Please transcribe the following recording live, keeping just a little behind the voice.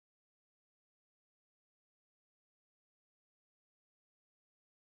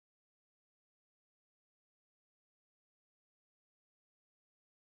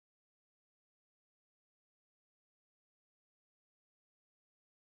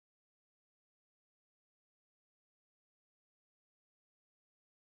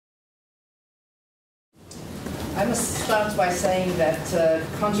I must start by saying that,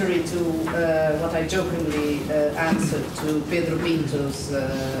 contrary to what I jokingly answered to Pedro Pinto's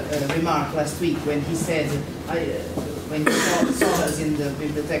remark last week when he said, when he saw us in the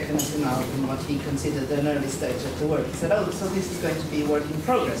Biblioteca Nacional in what he considered an early stage of the work, he said, oh, so this is going to be a work in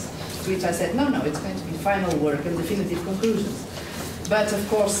progress. To which I said, no, no, it's going to be final work and definitive conclusions. But of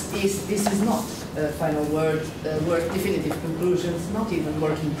course, this is not final work, definitive conclusions, not even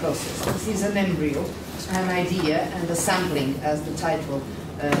work in process. This is an embryo, an idea, and a sampling, as the title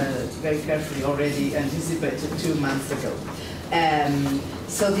very carefully already anticipated 2 months ago.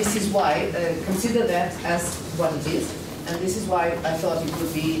 So this is why, consider that as what it is, and this is why I thought it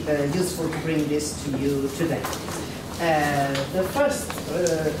would be useful to bring this to you today. The first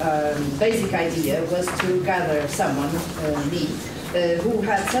basic idea was to gather someone, me, who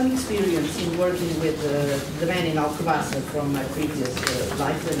had some experience in working with the man in Alcobaça from my previous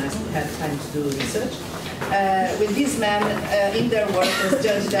life when I had time to do research. With these men in their work as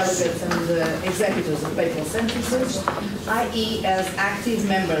judge delegates and executors of papal sentences, i.e. as active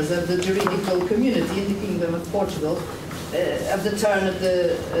members of the juridical community in the Kingdom of Portugal of the turn of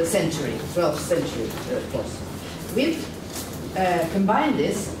the century, 12th century, of course. Combine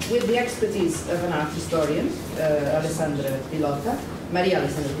this with the expertise of an art historian, Maria Alessandra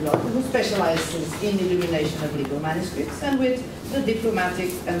Pilota, who specializes in illumination of legal manuscripts, and with the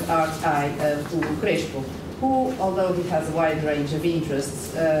diplomatic and art eye of Hugo Crespo, who, although he has a wide range of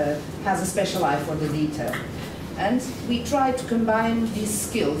interests, has a special eye for the detail. And we try to combine these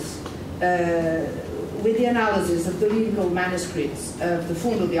skills with the analysis of the legal manuscripts of the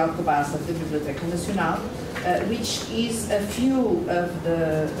Fundo de Alcobaça of the Biblioteca Nacional, which is a few of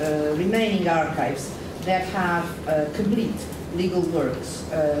the remaining archives that have complete legal works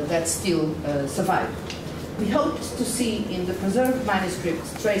that still survive. We hoped to see in the preserved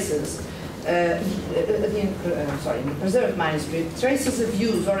manuscript traces, in the preserved manuscript traces of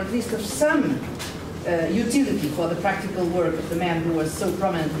use, or at least of some utility for the practical work of the men who were so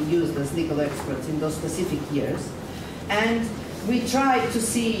prominently used as legal experts in those specific years. And we tried to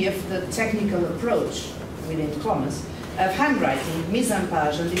see if the technical approach, within commas, of handwriting,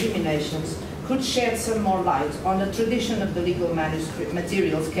 mise-en-page, and illuminations could shed some more light on the tradition of the legal manuscript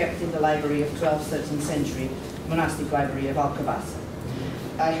materials kept in the library of 12th, 13th century monastic library of Alcobaça.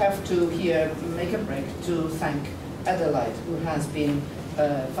 I have to here make a break to thank Adelaide, who has been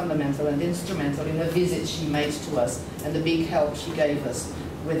fundamental and instrumental in a visit she made to us and the big help she gave us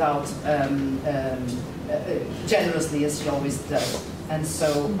without generously, as she always does. And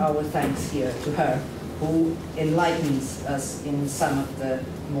so our thanks here to her, who enlightens us in some of the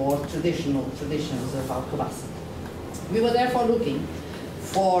more traditional traditions of Alcobaça. We were therefore looking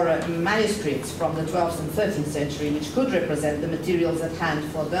for manuscripts from the 12th and 13th century which could represent the materials at hand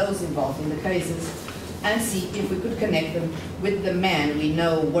for those involved in the cases, and see if we could connect them with the men we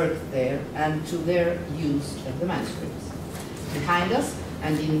know worked there and to their use of the manuscripts. Behind us,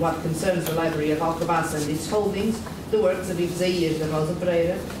 and in what concerns the library of Alcobaça and its holdings, the works of Isaías da Rosa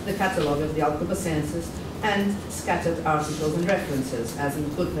Pereira, the catalogue of the Alcobacenses, and scattered articles and references, as in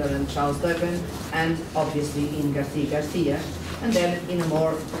Putner and Charles Duggan, and obviously in Garcia, and then in a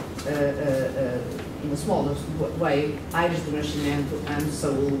more, in a smaller way, Aires do Nascimento and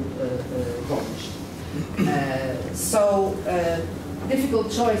Saúl Gomes. So difficult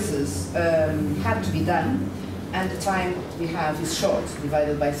choices had to be done, and the time we have is short,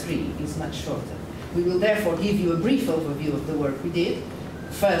 divided by 3 is much shorter. We will therefore give you a brief overview of the work we did.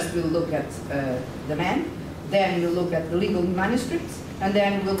 First we'll look at the men, then we'll look at the legal manuscripts, and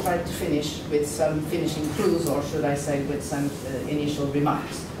then we'll try to finish with some finishing clues, or should I say with some initial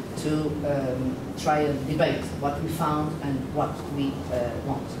remarks, to try and debate what we found and what we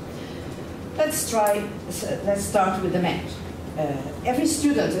want. Let's start with the men. Every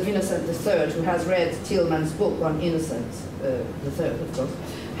student of Innocent III who has read Tillman's book on Innocent III, of course,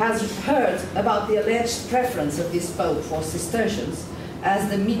 has heard about the alleged preference of this Pope for Cistercians as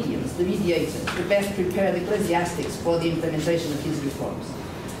the mediums, the mediators, the best prepared ecclesiastics for the implementation of his reforms.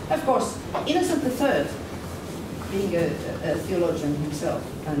 Of course, Innocent III, being a theologian himself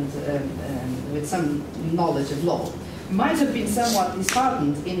and with some knowledge of law, might have been somewhat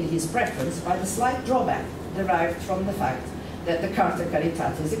disheartened in his preference by the slight drawback derived from the fact that the Carta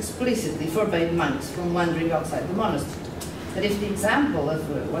Caritatis explicitly forbade monks from wandering outside the monastery. That if the example of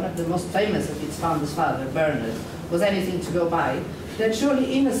one of the most famous of its founder's father, Bernard, was anything to go by, then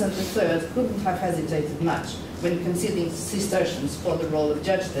surely Innocent III couldn't have hesitated much when considering Cistercians for the role of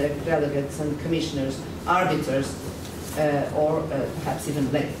judge delegates and commissioners, arbiters, or perhaps even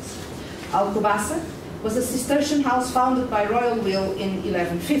legates. Alcobaça was a Cistercian house founded by royal will in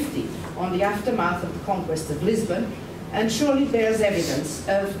 1150, on the aftermath of the conquest of Lisbon, and surely bears evidence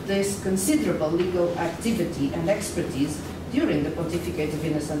of this considerable legal activity and expertise during the pontificate of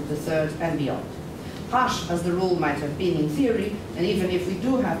Innocent III and beyond. Harsh as the rule might have been in theory, and even if we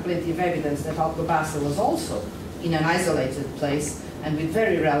do have plenty of evidence that Alcobaça was also in an isolated place and with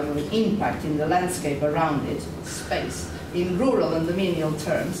very relevant impact in the landscape around it, space, in rural and dominial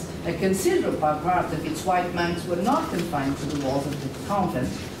terms, a considerable part of its white monks were not confined to the walls of the convent,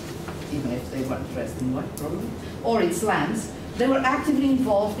 even if they weren't dressed in white probably, or its lands. They were actively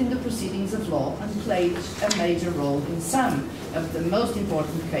involved in the proceedings of law and played a major role in some of the most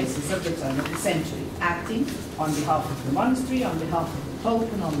important cases of the turn of the century, acting on behalf of the monastery, on behalf of the Pope,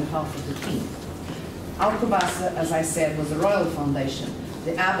 and on behalf of the king. Alcobaça, as I said, was a royal foundation.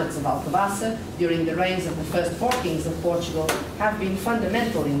 The abbots of Alcobaça, during the reigns of the first 4 kings of Portugal, have been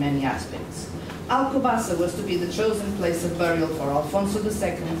fundamental in many aspects. Alcobaça was to be the chosen place of burial for Alfonso II,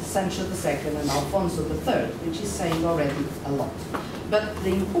 Sancho II, and Alfonso III, which is saying already a lot. But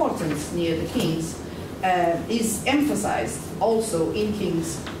the importance near the kings is emphasized also in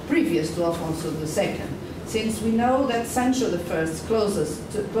kings previous to Alfonso II, since we know that Sancho I's closeness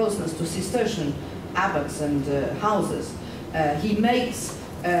to Cistercian abbots and houses, he makes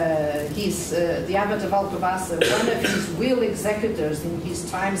the abbot of Alcobaça one of his will executors in his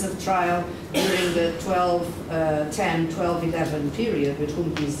times of trial during the 1210, 1211 period, with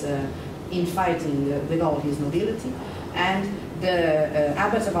whom he's infighting with all his nobility. And the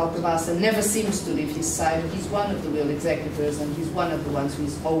abbot of Alcobaça never seems to leave his side. He's one of the will executors, and he's one of the ones who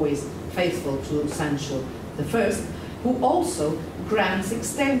is always faithful to Sancho I, who also grants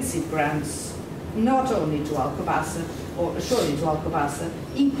extensive grants not only to Alcobaça, or surely to Alcobaça,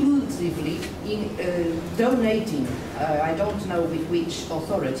 inclusively in donating, I don't know with which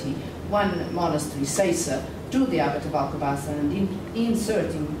authority, one monastery, Seiza, to the abbot of Alcobaça, and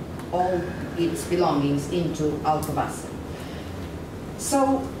inserting all its belongings into Alcobaça.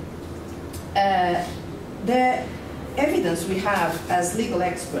 So the evidence we have as legal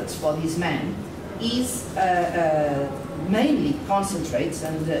experts for these men is mainly concentrates,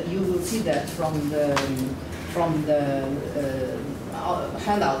 and you will see that from the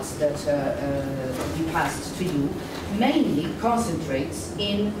handouts that we passed to you, mainly concentrates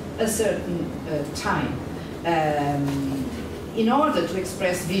in a certain time. In order to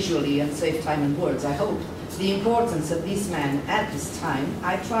express visually and save time and words, I hope, the importance of this man at this time,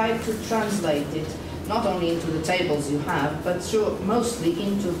 I tried to translate it not only into the tables you have, but mostly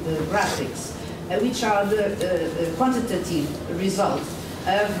into the graphics, which are the quantitative result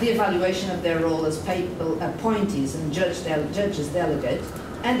of the evaluation of their role as papal appointees and judges delegate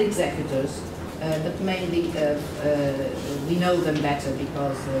and executors, but mainly we know them better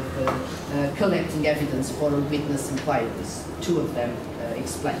because of collecting evidence for witness inquiries. 2 of them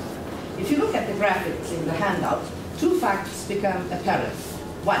explain. If you look at the graphics in the handout, 2 facts become apparent.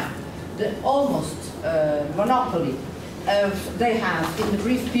 1, the almost monopoly they have in the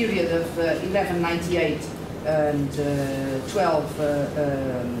brief period of 1198 and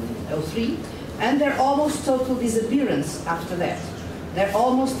 1203, and their almost total disappearance after that. Their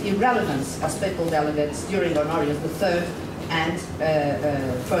almost irrelevance as papal delegates during Honorius III and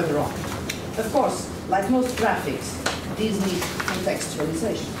further on. Of course, like most graphics, these need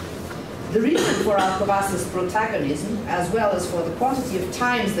contextualization. The reason for Alcobaça's protagonism, as well as for the quantity of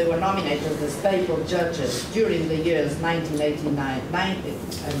times they were nominated as papal judges during the years 1198,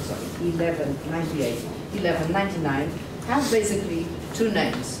 1199, have basically 2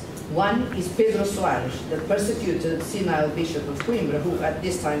 names. One is Pedro Soares, the persecuted senile bishop of Coimbra, who at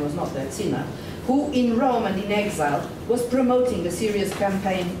this time was not that senile, who in Rome and in exile was promoting a serious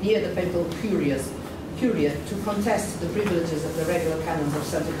campaign near the papal curia to contest the privileges of the regular canons of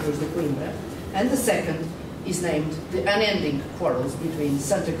Santa Cruz de Coimbra. And the second is named the unending quarrels between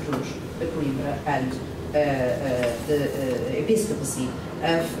Santa Cruz de Coimbra and the episcopacy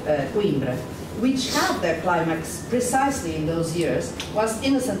of Coimbra, which had their climax precisely in those years, was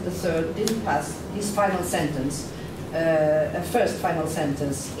Innocent III didn't pass his final sentence, a first final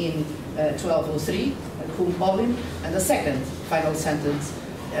sentence in 1203, cum olim, and the second final sentence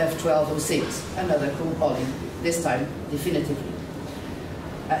of 1206, another cum olim, this time definitively.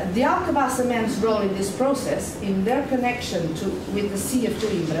 The Alcobaça men's role in this process, in their connection with the See of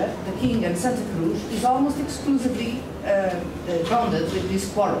Coimbra, the King and Santa Cruz, is almost exclusively bounded with these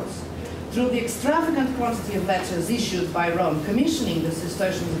quarrels. Through the extravagant quantity of letters issued by Rome commissioning the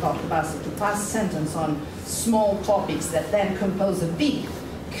Cistercians of Alcobaça to pass sentence on small topics that then compose a big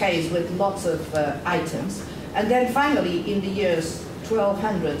case with lots of items, and then finally in the years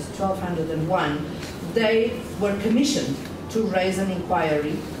 1200, 1201, they were commissioned to raise an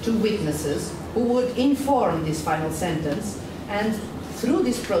inquiry to witnesses who would inform this final sentence. And through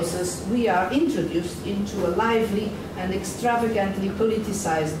this process, we are introduced into a lively and extravagantly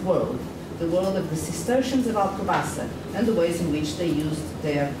politicized world, the world of the Cistercians of Alcobaça, and the ways in which they used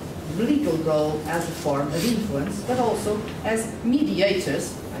their legal role as a form of influence, but also as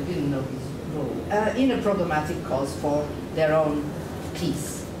mediators, I didn't know his role, in a problematic cause for their own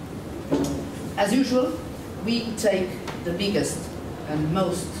peace. As usual, we take the biggest and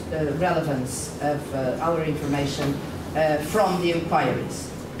most relevance of our information from the inquiries.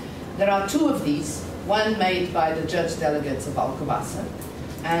 There are two of these, one made by the judge delegates of Alcobaça,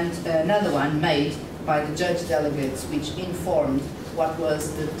 and another one made by the judge delegates which informed what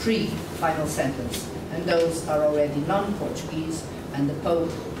was the pre-final sentence. And those are already non-Portuguese, and the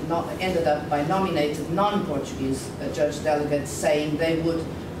Pope ended up by nominating non-Portuguese judge delegates, saying they would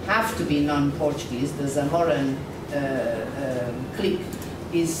have to be non-Portuguese. The Zamoran clique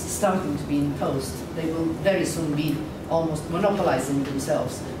is starting to be imposed. They will very soon be almost monopolizing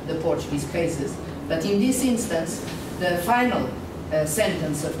themselves the Portuguese cases. But in this instance, the final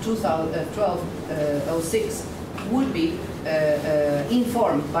sentence of 1206 would be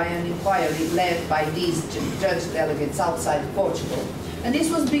informed by an inquiry led by these judge delegates outside Portugal. And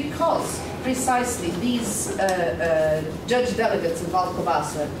this was because precisely these judge delegates of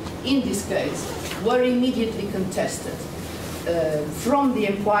Alcobaça, in this case, were immediately contested. From the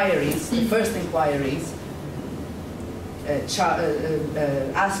inquiries, the first inquiries,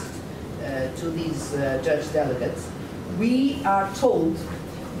 asked to these judge delegates, we are told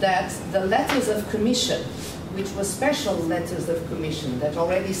that the letters of commission, which were special letters of commission that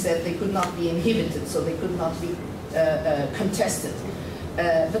already said they could not be inhibited, so they could not be contested,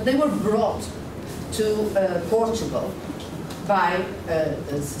 but they were brought to Portugal by,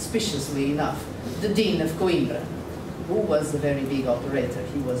 suspiciously enough, the Dean of Coimbra, who was a very big operator.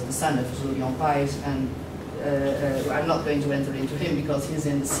 He was the son of Julian Pais, and I'm not going to enter into him because he's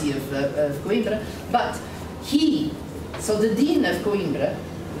in the See of Coimbra, but so the Dean of Coimbra,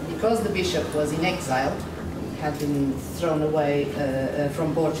 because the bishop was in exile, had been thrown away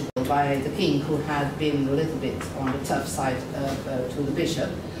from Portugal by the king, who had been a little bit on the tough side to the bishop,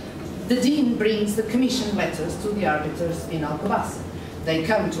 the Dean brings the commission letters to the arbiters in Alcobaça. They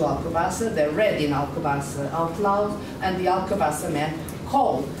come to Alcobaça, they're read in Alcobaça out loud, and the Alcobaça men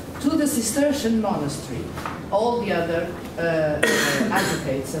call to the Cistercian monastery all the other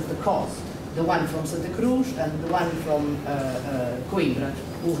advocates of the cause, the one from Santa Cruz and the one from Coimbra,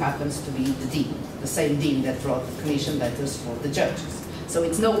 who happens to be the dean, the same dean that brought the commission letters for the judges. So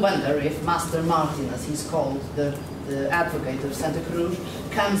it's no wonder if Master Martin, as he's called, the advocate of Santa Cruz,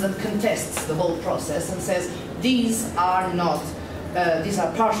 comes and contests the whole process and says, these are not, these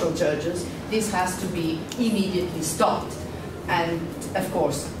are partial judges, this has to be immediately stopped. And of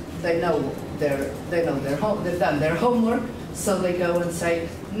course, they've done their homework, so they go and say,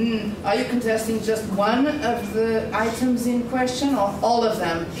 are you contesting just one of the items in question, or all of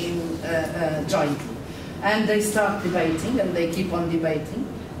them in jointly? And they start debating, and they keep on debating.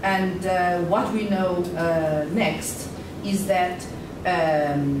 And what we know next is that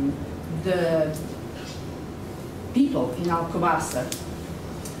the people in Alcobaça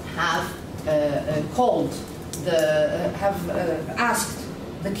have asked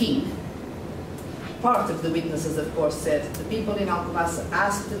the king. Part of the witnesses, of course, said the people in Alcobaça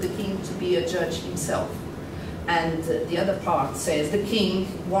asked the king to be a judge himself. And the other part says the king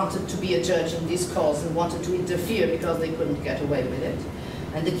wanted to be a judge in this cause and wanted to interfere because they couldn't get away with it.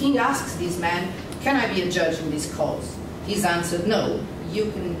 And the king asks these men, can I be a judge in this cause? He's answered, no, you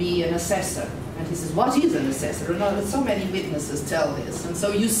can be an assessor. And he says, what is an assessor? And so many witnesses tell this. And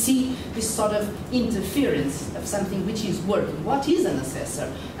so you see this sort of interference of something which is working. What is an assessor?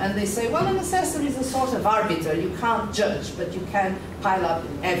 And they say, well, an assessor is a sort of arbiter. You can't judge, but you can pile up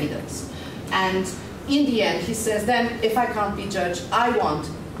evidence. And in the end, he says, then, if I can't be judge, I want,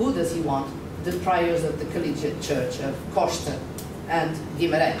 who does he want? The priors of the collegiate church of Costa and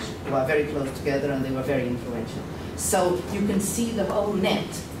Guimarães, who are very close together, and they were very influential. So you can see the whole net,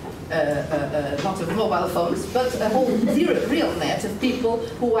 not of mobile phones, but a whole real net of people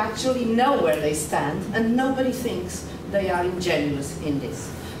who actually know where they stand, and nobody thinks they are ingenuous in this.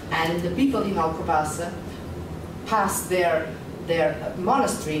 And the people in Alcobaça passed their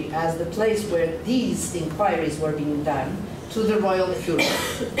monastery as the place where these inquiries were being done to the royal cure.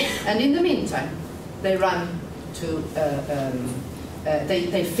 And in the meantime, they run to,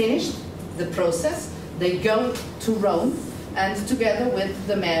 they finished the process, they go to Rome, and together with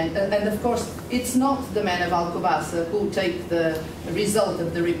the men, and of course it's not the men of Alcobaça who take the result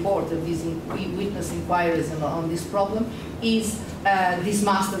of the report of these witness inquiries on this problem, is this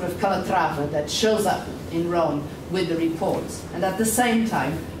master of Calatrava that shows up in Rome with the reports, and at the same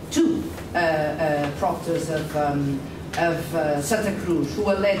time two proctors of Santa Cruz who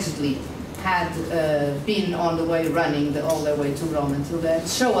allegedly had been on the way running all their way to Rome until then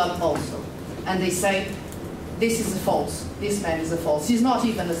show up also, and they say, this is a false, this man is a false, he's not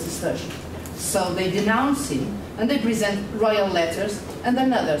even a Cistercian. So they denounce him, and they present royal letters and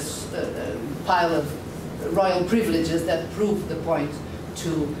another pile of royal privileges that prove the point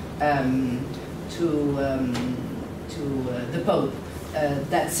to the Pope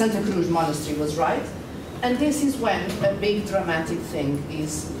that Santa Cruz Monastery was right. And this is when a big dramatic thing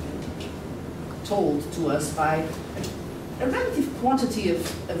is told to us by a relative quantity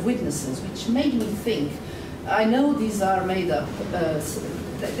of witnesses, which made me think, I know these are made up,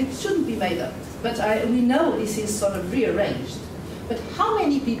 they shouldn't be made up, but we know this is sort of rearranged. But how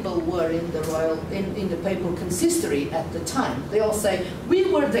many people were in the papal consistory at the time? They all say,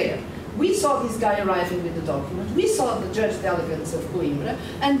 we were there. We saw this guy arriving with the document. We saw the judge delegates of Coimbra,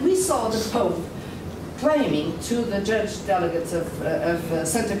 and we saw the Pope claiming to the judge delegates of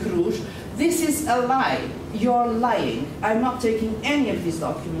Santa Cruz, this is a lie. You're lying. I'm not taking any of these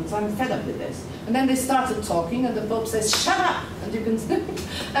documents. I'm fed up with this. And then they started talking, and the Pope says, shut up! And you can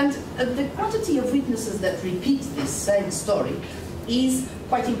and the quantity of witnesses that repeat this same story is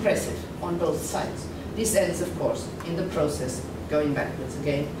quite impressive on both sides. This ends, of course, in the process going backwards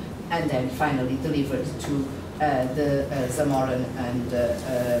again, and then finally delivered to the Zamoran and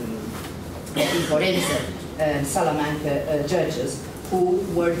Forense and Salamanca judges, who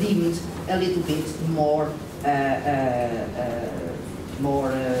were deemed a little bit more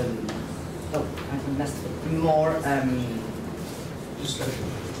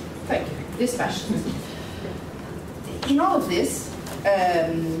dispassionate. In all of this,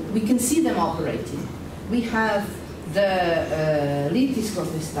 we can see them operating. We have the litis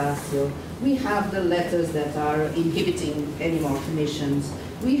contestantio, we have the letters that are inhibiting any more commissions,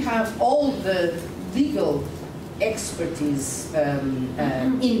 we have all the legal expertise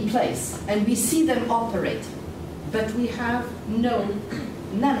in place, and we see them operate, but we have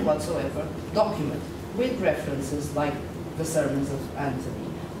none whatsoever document with references like the sermons of Anthony,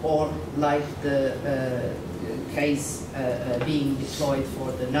 or like the case being deployed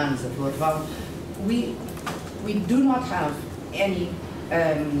for the nuns of Lorval. We do not have any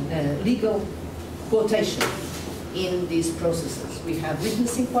legal quotation in these processes. We have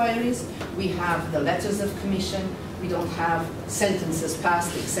witness inquiries, we have the letters of commission, we don't have sentences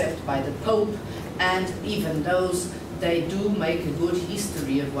passed except by the Pope, and even those, they do make a good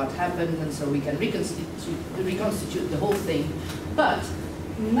history of what happened, and so we can reconstitute the whole thing, but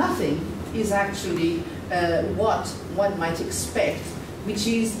nothing is actually what one might expect, which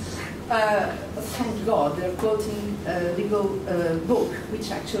is, thank God, they're quoting a legal book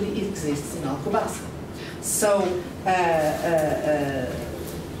which actually exists in Alcobaça. So,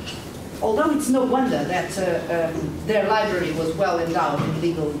 although it's no wonder that their library was well endowed in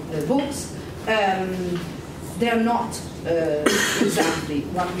legal books, they're not exactly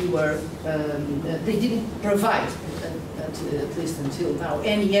what we were, they didn't provide, at least until now,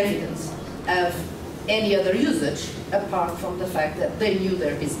 any evidence of any other usage apart from the fact that they knew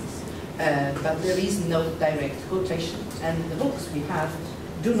their business. But there is no direct quotation, and the books we have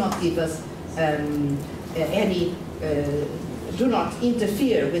do not give us do not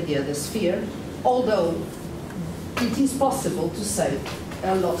interfere with the other sphere, although it is possible to say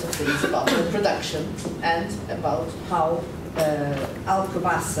a lot of things about the production and about how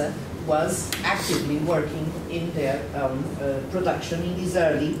Alcobaça was actively working in their production in these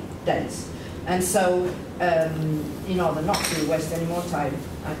early days. And so, in order not to waste any more time,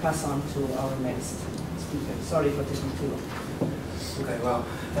 I pass on to our next speaker. Sorry for taking too long. Okay, well,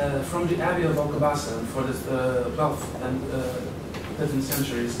 from the Abbey of Alcobaça for the 12th and 13th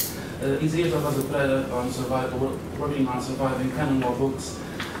centuries, Isidro was a player working on surviving canon law books.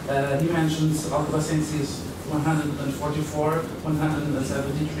 He mentions Alcobacenses 144,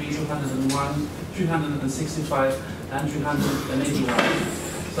 173, 201, 365, and 381.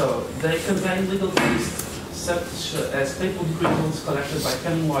 So they contain legal texts such as papal decretals collected by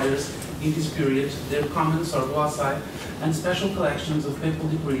canon lawyers in this period, their comments or glossae, and special collections of papal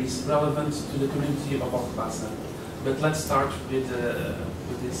decrees relevant to the community of Alcobaça. But let's start with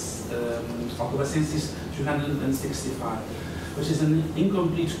this Alcobacenses 365, which is an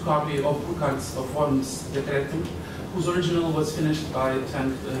incomplete copy of Burckhardt's of Worms Decretum, whose original was finished by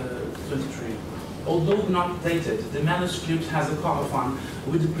 1023. Although not dated, the manuscript has a colophon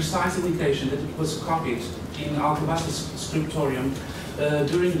with the precise indication that it was copied in Alcobasa's scriptorium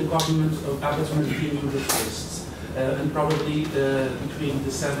during the government of Abbot Martino I, and probably between the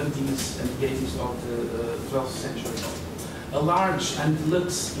 70s and the 80s of the 12th century. A large and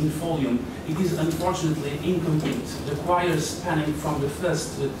deluxe in volume, it is unfortunately incomplete, the quires spanning from the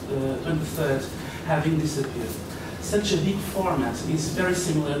 1st to the 23rd having disappeared. Such a big format is very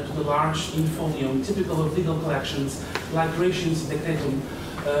similar to the large in volume typical of legal collections like Gratian's Decretum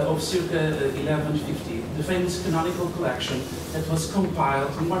of circa 1150, the famous canonical collection that was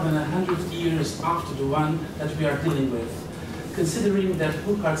compiled more than 100 years after the one that we are dealing with. Considering that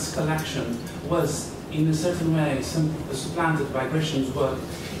Burckhardt's collection was in a certain way supplanted by Gratian's work,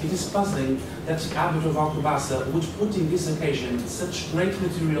 it is puzzling that the Abbot of Alcobasa would put in this occasion such great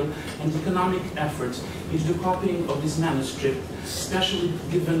material and economic effort into the copying of this manuscript, especially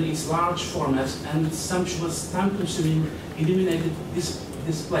given its large format and sumptuous, time-consuming, illuminated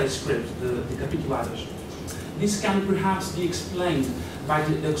display script, the capitulares. This can perhaps be explained by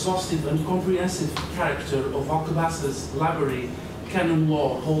the exhaustive and comprehensive character of Alcobasa's library, canon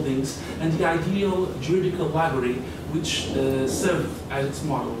law holdings, and the ideal juridical library which served as its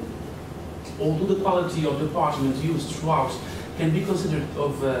model. Although the quality of the parchment used throughout can be considered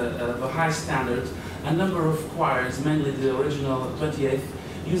of a high standard, a number of quires, mainly the original 28th,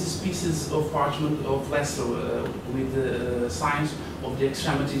 uses pieces of parchment of lesser with the signs of the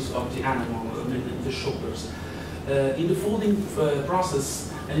extremities of the animal, the shoulders. In the folding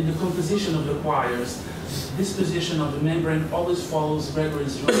process and in the composition of the quires, this position of the membrane always follows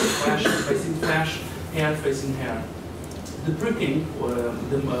Gregory's rule, flesh facing flesh, hair facing hair. The pricking,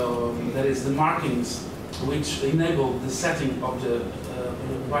 that is the markings which enable the setting of the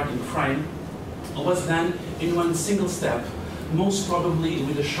writing frame, was done in one single step, most probably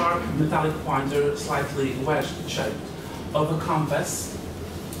with a sharp metallic pointer slightly wedge-shaped, of a compass,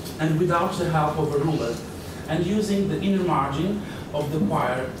 and without the help of a ruler, and using the inner margin of the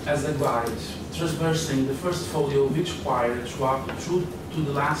quire as a guide, traversing the first folio of each quire through to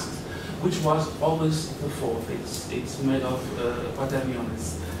the last, which was always the fourth. It's made of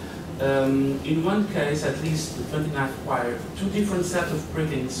quaterniones. In one case, at least the 29th quire, two different sets of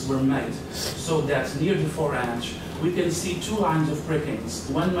prickings were made, so that near the fore-edge we can see two lines of prickings,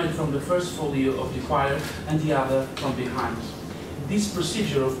 one made from the first folio of the quire and the other from behind. This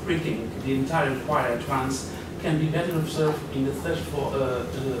procedure of pricking the entire quire at once can be better observed in the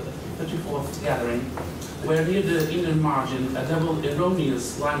 34th gathering, where near the inner margin a double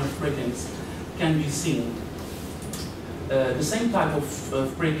erroneous line of prickings can be seen. The same type of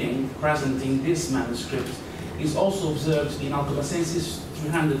pricking present in this manuscript is also observed in Alcobacensis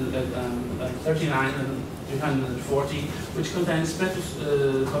 339 and 340, which contains Pretus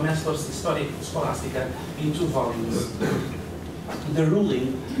Domestos Historia Scholastica in 2 volumes. The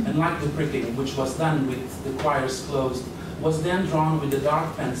ruling, unlike the pricking, which was done with the quires closed, was then drawn with a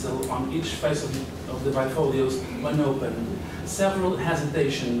dark pencil on each face of the bifolios when open. Several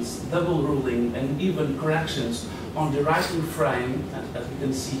hesitations, double ruling, and even corrections on the writing frame, as we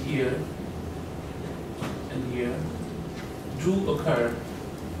can see here and here, do occur,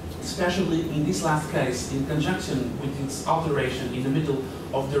 especially in this last case, in conjunction with its alteration in the middle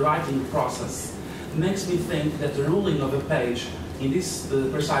of the writing process. Makes me think that the ruling of a page in this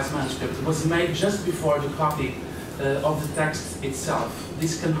precise manuscript was made just before the copy of the text itself.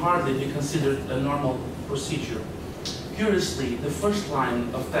 This can hardly be considered a normal procedure. Curiously, the first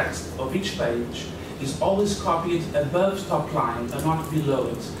line of text of each page is always copied above top line and not below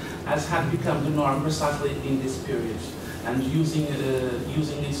it, as had become the norm precisely in this period, and using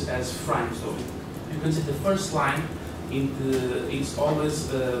it as frame. So you can see the first line is always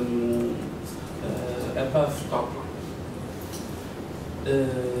above top line.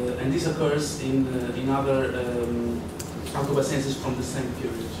 And this occurs in other Alcobacenses from the same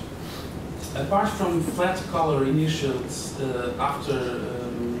period. Apart from flat color initials after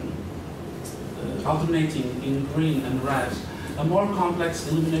alternating in green and red, a more complex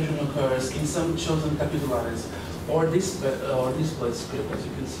illumination occurs in some chosen capitulares or display script, as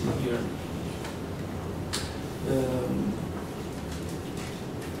you can see here.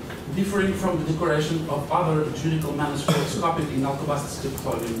 Differing from the decoration of other juridical manuscripts copied in Alcobasa's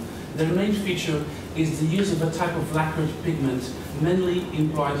scriptorium, the main feature is the use of a type of lacquered pigment mainly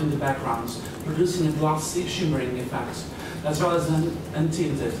employed in the backgrounds, producing a glossy, shimmering effect, as well as an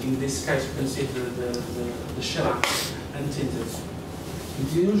untinted. In this case, you can see the shellac untinted.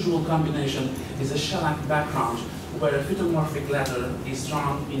 The usual combination is a shellac background where a phytomorphic letter is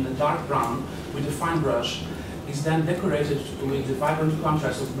drawn in a dark brown with a fine brush, is then decorated with the vibrant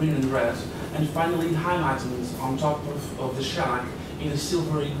contrast of green and red, and finally highlighting on top of the shellac in a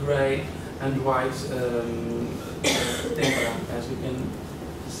silvery grey and white tempera, as we can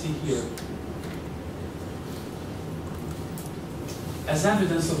see here. As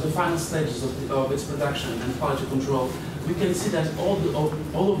evidence of the final stages of its production and quality control, we can see that all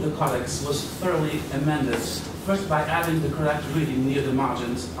of the codex was thoroughly amended, first by adding the correct reading near the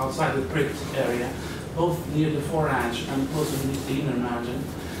margins, outside the pricked area, both near the foredge and closer to the inner margin,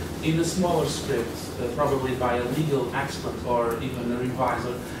 in a smaller script, probably by a legal expert or even a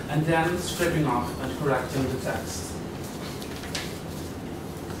revisor, and then stripping off and correcting the text.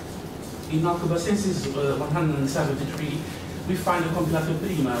 In Alcobacenses 173, we find a compilato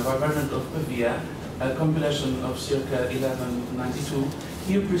prima by Bernard of Pavia, a compilation of circa 1192,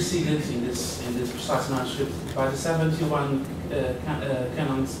 here preceded in this precise manuscript by the 71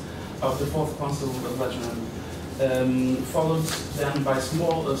 canons of the Fourth Council of Lateran, followed then by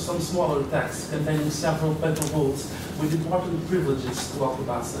some smaller texts containing several papal bulls with important privileges to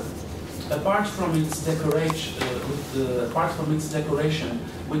Alcobaça. Apart from its decoration,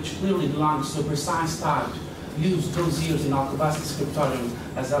 which clearly belongs to a precise type used those years in Alcobaça scriptorium,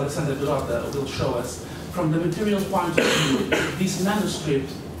 as Alexander Garota will show us, from the material point of view, this manuscript,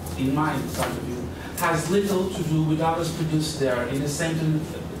 in my point of view, has little to do with others produced there in the same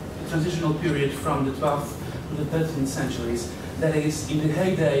transitional period from the 12th to the 13th centuries, that is, in the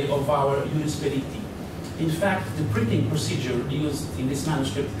heyday of our Iuris Periti. In fact, the printing procedure used in this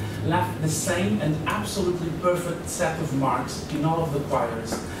manuscript left the same and absolutely perfect set of marks in all of the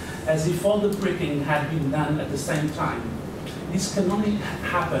quires, as if all the pricking had been done at the same time. This can only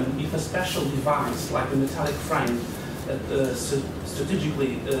happen if a special device, like a metallic frame,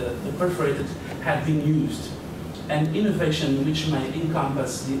 strategically perforated, had been used. An innovation which may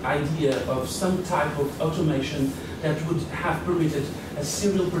encompass the idea of some type of automation that would have permitted a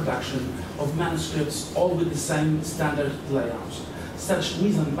serial production of manuscripts all with the same standard layout. Such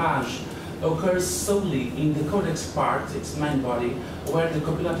mise en page occurs solely in the codex part, its main body, where the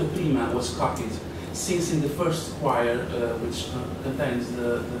compilato prima was copied, since in the first quire, which contains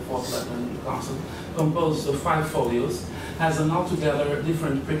the Fourth Lateran Council, composed of 5 folios, has an altogether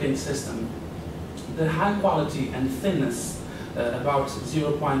different pricking system. The high quality and thinness, about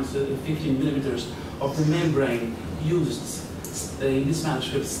 0.15 millimeters, of the membrane used in this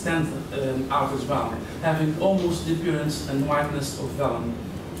manuscript stand out as well, having almost the appearance and whiteness of vellum,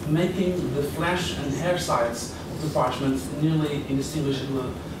 making the flesh and hair sides of the parchment nearly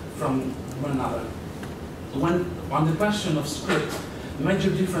indistinguishable from one another. When on the question of script, major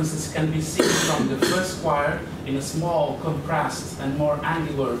differences can be seen from the first quire in a small, compressed, and more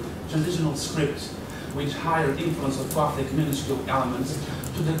angular transitional script with higher influence of Gothic minuscule elements,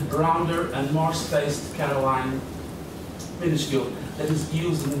 to the rounder and more spaced Caroline minuscule that is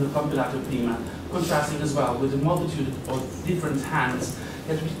used in the compilato prima, contrasting as well with the multitude of different hands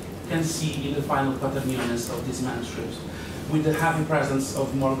that we can see in the final quaterniones of these manuscripts, with the heavy presence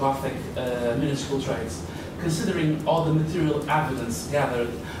of more Gothic minuscule traits. Considering all the material evidence gathered,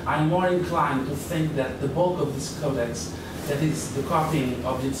 I am more inclined to think that the bulk of this codex, that is, the copying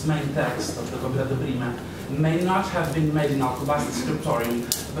of its main text of the Compilato Prima, may not have been made in Alcobaça scriptorium,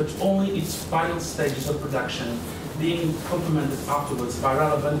 but only its final stages of production, being complemented afterwards by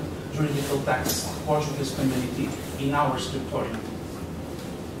relevant juridical texts of Portuguese community in our scriptorium.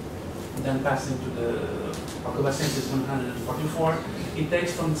 Then passing to the Alcobacenses 144, it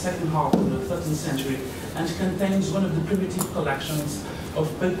dates from the second half of the 13th century and contains one of the primitive collections of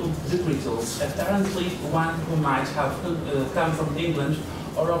papal decretals, apparently one who might have come from England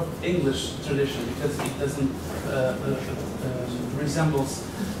or of English tradition, because it doesn't resembles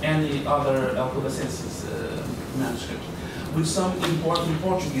any other Alcobacenses manuscript, with some important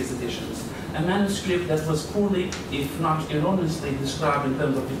Portuguese additions. A manuscript that was poorly, if not erroneously, described in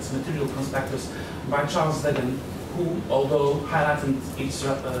terms of its material conspectus by Charles Duggan, who, although highlighted its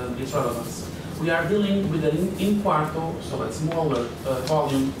relevance. We are dealing with an in quarto, so a smaller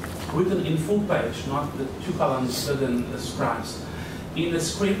volume, written in full page, not the 2 columns Duggan describes, in a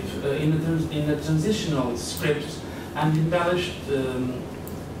script, in a transitional script, and embellished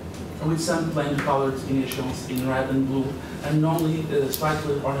with some plain colored initials in red and blue, and only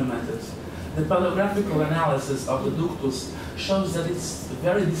slightly ornamented. The paleographical analysis of the ductus shows that it's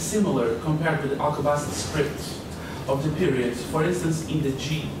very dissimilar compared with the Alcobaça script of the period. For instance, in the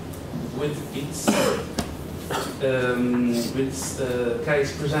G, with its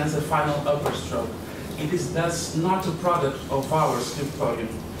case presents a final upper stroke. It is thus not a product of our scriptorium.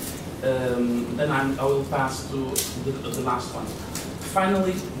 Then I will pass to the last one.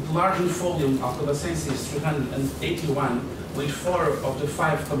 Finally, the large volume Alcobacenses 381 with 4 of the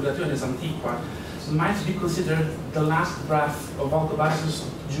 5 Combinaciones Antiqua, might be considered the last breath of Alcobassa's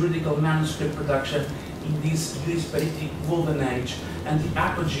juridical manuscript production in this jurispolitic golden age and the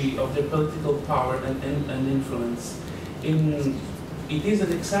apogee of their political power and influence. It is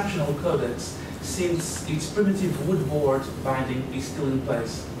an exceptional codex since its primitive wood board binding is still in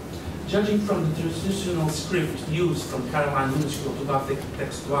place. Judging from the traditional script used from Caroline minuscule to Gothic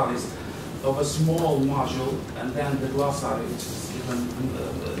textualis of a small module and then the glossary, which is even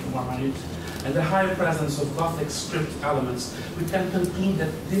more minute, and the higher presence of Gothic script elements, we can conclude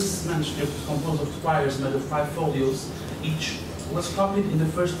that this manuscript, composed of squires made of 5 folios each, was copied in the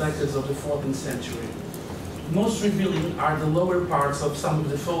first decades of the 14th century. Most revealing are the lower parts of some of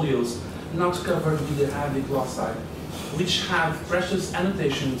the folios not covered with the heavy glossary, which have precious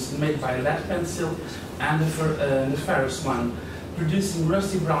annotations made by lead pencil and the ferrous one, producing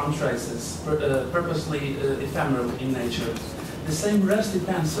rusty brown traces, purposely ephemeral in nature. The same rusty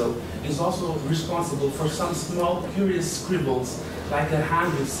pencil is also responsible for some small curious scribbles, like a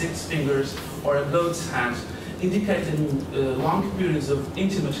hand with 6 fingers or a goat's hand, indicating long periods of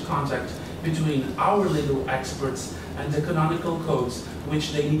intimate contact between our legal experts and the canonical codes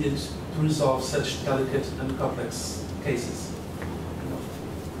which they needed to resolve such delicate and complex cases.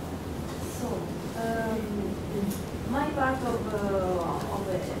 So, my part of the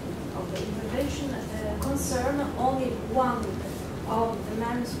intervention concern only one of the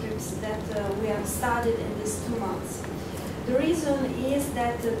manuscripts that we have studied in these 2 months. The reason is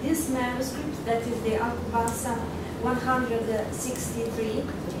that this manuscript, that is the Alcobassa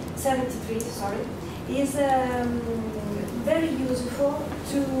 73, is very useful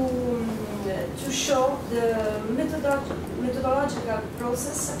to show the methodological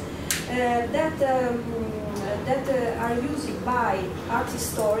process that are used by art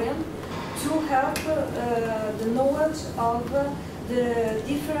historians to help the knowledge of the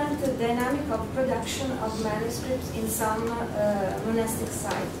different dynamic of production of manuscripts in some monastic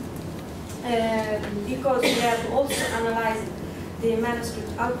sites. Because we have also analyzed the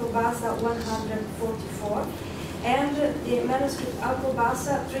manuscript Alcobassa 144 and the manuscript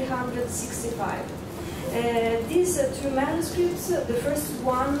Alcobassa 365. These 2 manuscripts, the first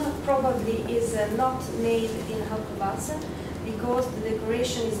one probably is not made in Alcobassa because the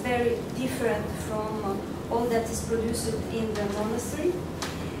decoration is very different from all that is produced in the monastery.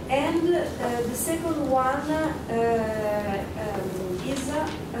 And the second one is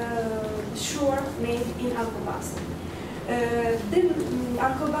sure made in Alcobassa. The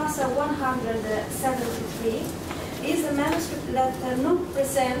Alcobassa 173 is a manuscript that not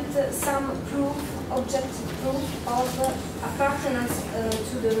present some proof, objective proof of appartenance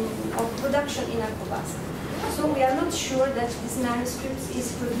of production in Alcobassa. So we are not sure that this manuscript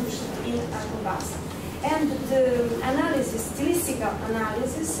is produced in Alcobassa. And the analysis, stilistical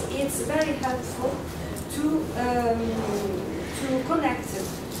analysis, it's very helpful to connect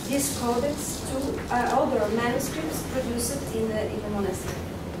this codex to other manuscripts produced in the monastery.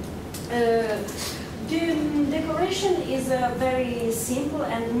 The decoration is very simple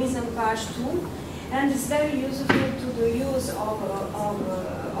and mise-en-page too, and it's very useful to the use of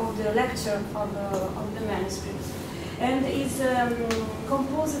the lecture of the manuscripts. And is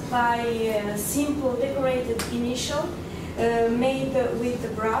composed by simple decorated initial made with the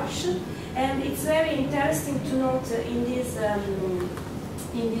brush. And it's very interesting to note in this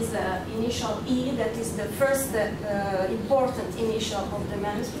initial E, that is the first important initial of the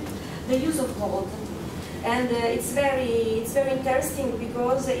manuscript, the use of gold. And it's very interesting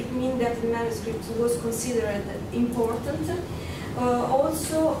because it means that the manuscript was considered important,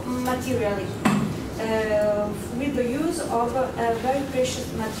 also materially, with the use of a very precious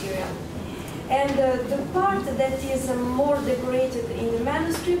material. And the part that is more decorated in the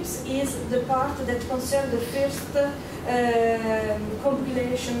manuscripts is the part that concerns the first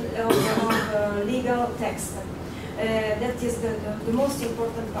compilation of legal text. That is the most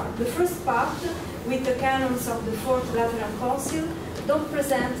important part. The first part, with the canons of the Fourth Lateran Council, don't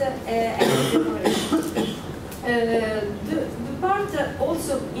present any decoration. The part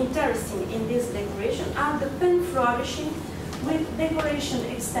also interesting in this decoration are the pen flourishing with decoration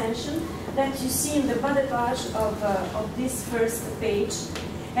extension that you see in the body page of this first page,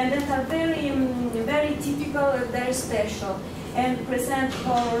 and that are very typical and very special, and present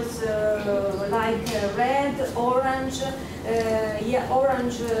colors like red, orange,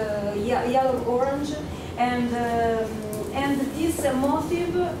 yellow-orange, and this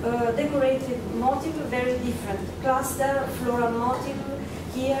motif, decorative motif, very different. Cluster, floral motif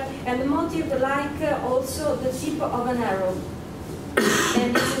here, and motif like also the tip of an arrow.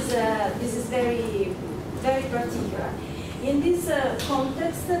 And this is very particular. In this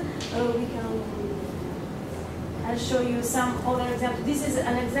context, I'll show you some other examples. This is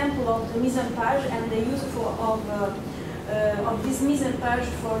an example of the mise en page and the use of this mise en page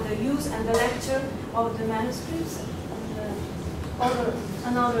for the use and the lecture of the manuscripts.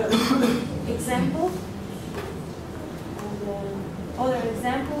 Another example. Other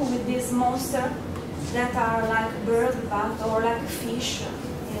example with this monster that are like bird, bat, or like fish,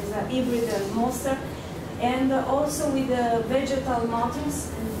 is a hybrid monster, and also with the vegetal motifs,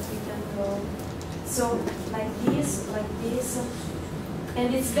 and we can go so like this,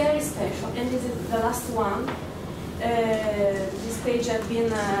 and it's very special. And this is the last one. This page has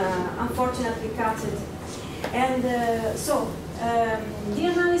been unfortunately cut, and the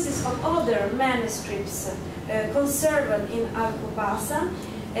analysis of other manuscripts conserved in Alcobaça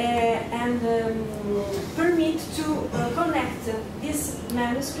and permit to connect this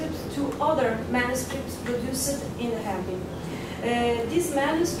manuscript to other manuscripts produced in the Abbey. This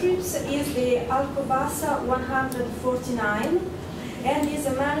manuscript is the Alcobaça 149, and is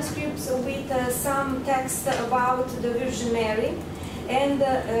a manuscript with some text about the Virgin Mary. And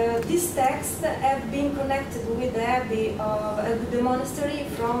this text have been connected with the abbey of the monastery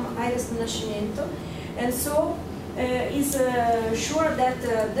from Aires do Nascimento, and so is sure that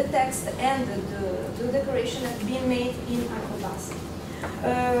the text and the decoration have been made in Alcobaça.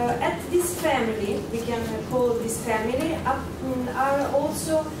 At this family, we can call this family, are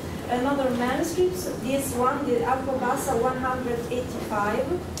also another manuscripts. This one, the Alcobaça 185.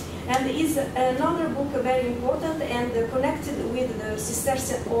 And is another book very important and connected with the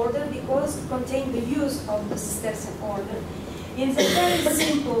Cistercian order because it contains the use of the Cistercian order. It's a very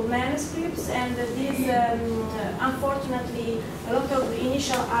simple manuscripts, and these unfortunately a lot of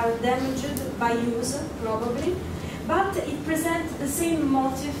initials are damaged by use probably, but it presents the same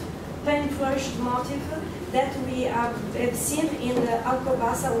motif, pen-flourished motif that we have seen in the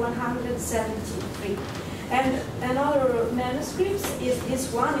Alcobaça 173. And another manuscript is this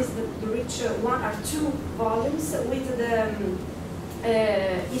one, is the rich one, are 2 volumes with the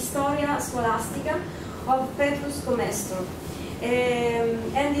Historia Scholastica of Petrus Comestor.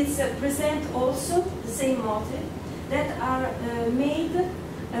 And it's present also the same motif that are made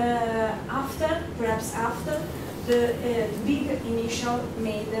perhaps after the big initial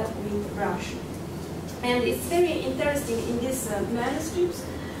made with brush. And it's very interesting in these manuscripts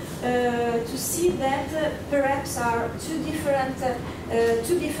to see that perhaps are two different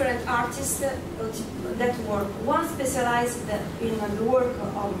artists that work. One specialized in the work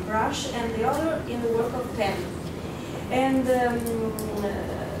of brush, and the other in the work of pen. And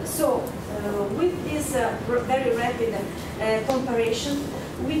with this very rapid comparison,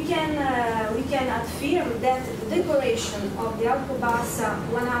 we can affirm that the decoration of the Alcobaça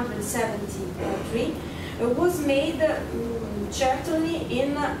 173 was made certainly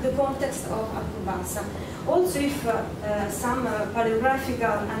in the context of Alcobaça. Also, if some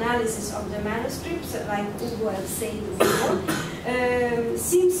paleographical analysis of the manuscripts, like Ugo has said before,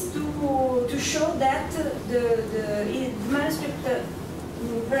 seems to show that the manuscript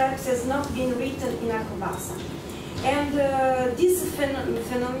perhaps has not been written in Alcobaça. And this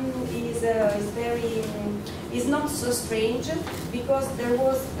phenomenon is not so strange, because there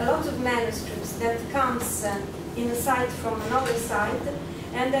was a lot of manuscripts that comes in a site from another site,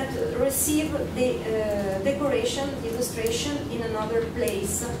 and that receive the decoration, illustration in another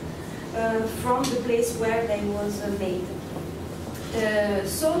place from the place where they was made.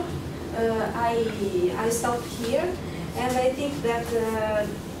 I stop here, and I think that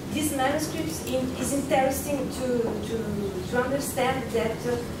this manuscript is interesting to understand that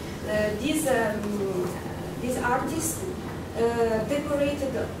these artists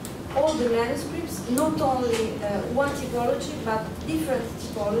decorated all the manuscripts, not only one typology, but different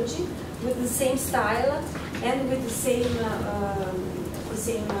typology, with the same style and with the same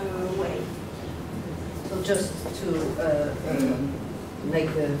way. So just to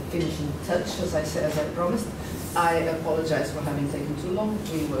make the finishing touch, as I promised, I apologize for having taken too long.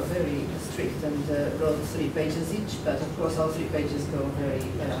 We were very strict and wrote 3 pages each, but of course all 3 pages go very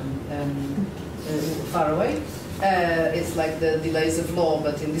far away. It's like the delays of law,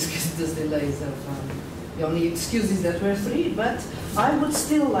 but in this case the delays of the only excuse is that we're 3. But I would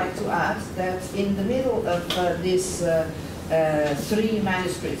still like to add that in the middle of these 3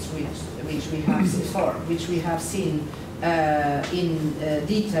 manuscripts which we have seen in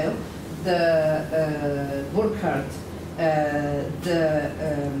detail, the Burkhardt,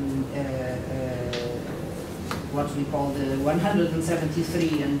 what we call the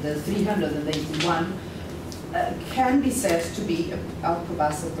 173 and the 381, can be said to be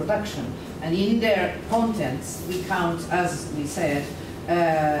Alcobaça production. And in their contents, we count, as we said,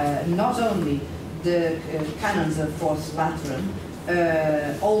 not only the canons of Fourth Lateran,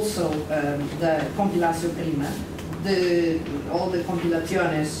 also the Compilatio Prima, all the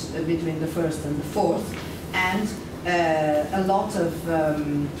compilaciones between the first and the fourth, and a lot of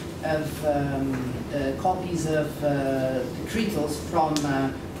copies of decretals from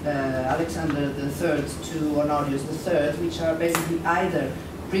Alexander III to Honorius III, which are basically either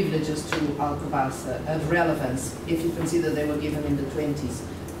privileges to Alcobaça of relevance, if you consider they were given in the 20s,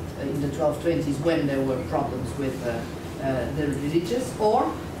 in the 1220s, when there were problems with the religious,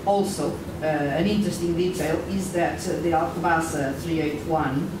 or also an interesting detail is that the Alcobaça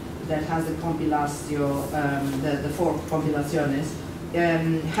 381 that has the compilatio, the four compilaciones,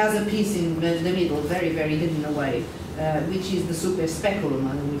 has a piece in the middle, very, very hidden away, which is the super speculum,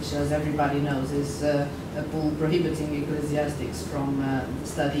 which, as everybody knows, is a bull prohibiting ecclesiastics from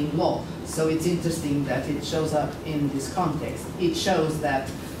studying law. So it's interesting that it shows up in this context. It shows that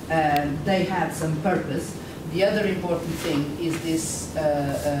they had some purpose. The other important thing is this,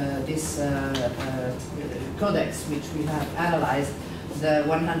 codex, which we have analyzed, the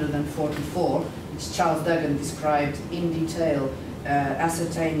 144, which Charles Duggan described in detail,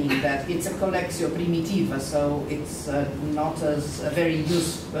 ascertaining that it's a collectio primitiva, so it's not as a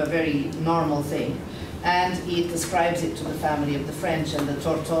very normal thing, and it describes it to the family of the French and the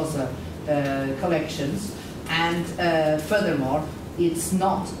Tortosa collections, and furthermore, it's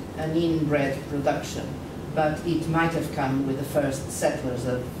not an inbred production, but it might have come with the first settlers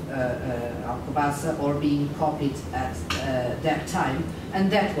of Alcobaça or being copied at that time,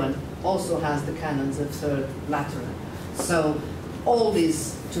 and that one also has the canons of Third Lateran. So all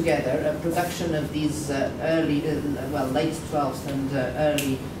this together, a production of these late 12th and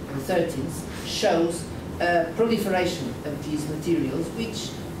early 13th, shows proliferation of these materials,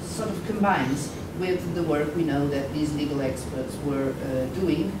 which sort of combines with the work we know that these legal experts were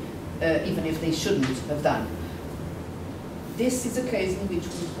doing, even if they shouldn't have done. This is a case in which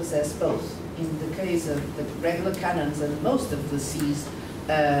we possess both. In the case of the regular canons and most of the seas,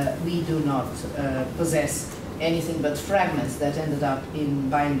 we do not possess anything but fragments that ended up in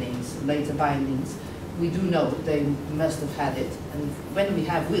bindings, later bindings. We do know they must have had it, and when we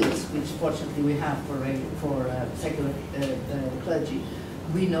have wills, which fortunately we have for secular clergy,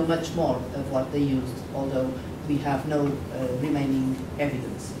 we know much more of what they used, although we have no remaining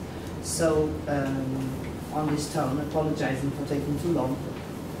evidence. So, on this tone, apologizing for taking too long,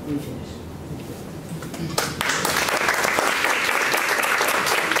 we finish.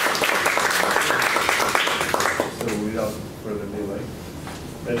 So, without further delay,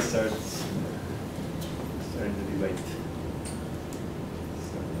 let's start the debate.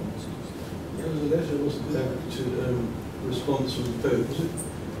 There was a letter, wasn't there, to response from the Pope, was it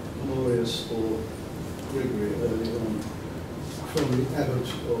Honorius or Gregory early on, from the abbot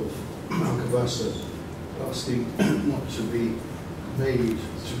of Alcobaça, asking not to be made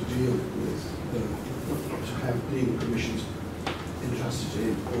to deal with, not to have legal commissions entrusted to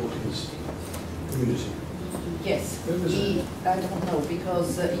him or his community. Yes, I don't know,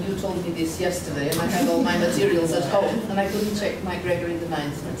 because you told me this yesterday, and I had all my materials at home, and I couldn't check my Gregory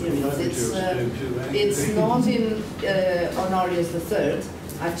IX's materials. It's not in Honorius III.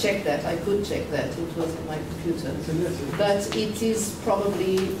 I checked that, I could check that, it was on my computer. But it is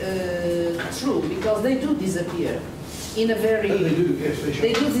probably true, because they do disappear in a very...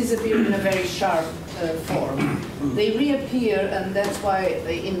 They do disappear in a very sharp form. They reappear, and that's why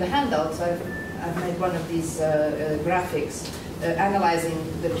in the handouts I've made one of these graphics analyzing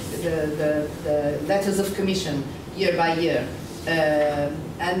the letters of commission year by year.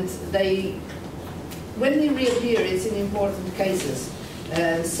 And when they reappear, it's in important cases.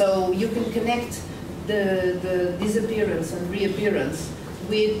 So you can connect the disappearance and reappearance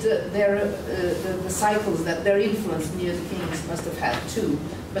with the cycles that their influence near the kings must have had too.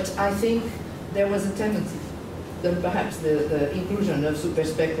 But I think there was a tendency that perhaps the inclusion of super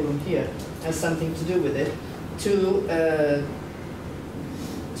speculum here has something to do with it, to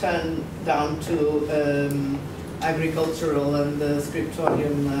turn down to agricultural and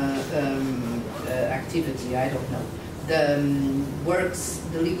scriptorium activity. I don't know.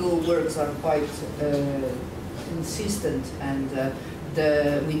 The legal works are quite consistent, and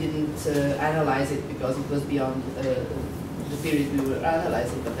we didn't analyze it because it was beyond the period we were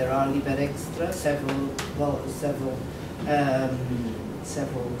analyzing. But there are liber extra, several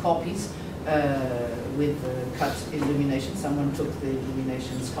copies with cut illumination. Someone took the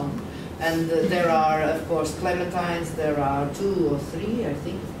illuminations home. And there are, of course, Clementines. There are 2 or 3, I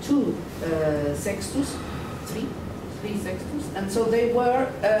think, 2 Sextus, three sextors, and so they were,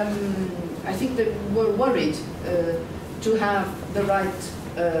 I think they were worried to have the right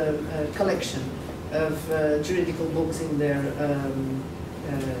collection of juridical books in their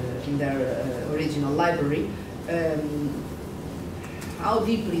original library. How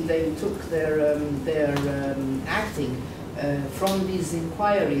deeply they took their acting from these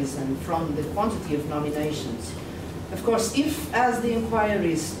inquiries and from the quantity of nominations. Of course, if, as the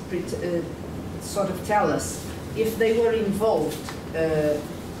inquiries sort of tell us, if they were involved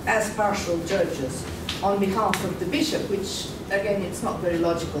as partial judges on behalf of the bishop, which again it's not very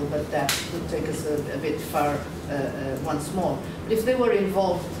logical, but that would take us a bit far once more. But if they were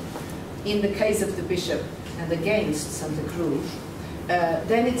involved in the case of the bishop and against Santa Cruz,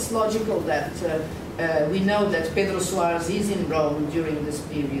 then it's logical that we know that Pedro Soares is in Rome during this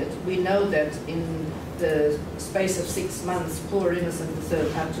period. We know that in the space of 6 months, poor Innocent III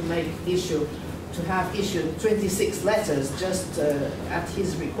had to have issued 26 letters just at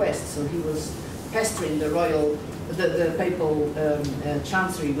his request. So he was pestering the papal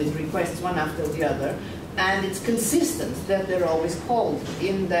chancery with requests one after the other. And it's consistent that they're always called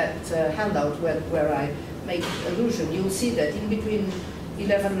in that handout where I make allusion. You'll see that in between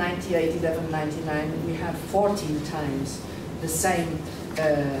 1198, 1199, we have 14 times the same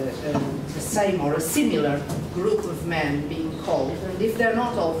or a similar group of men being called. And if they're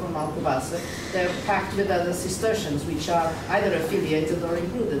not all from Alcobaça, they're packed with other Cistercians, which are either affiliated or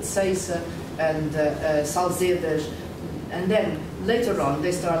included, Seiza and Salzedas. And then later on,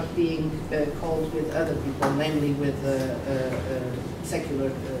 they start being called with other people, namely with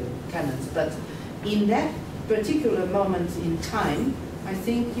secular canons. But in that particular moment in time, I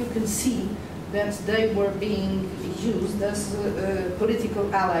think you can see that they were being used as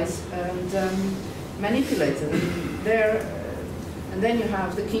political allies and manipulated. And then you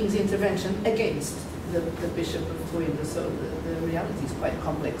have the king's intervention against the Bishop of Coimbra. So the reality is quite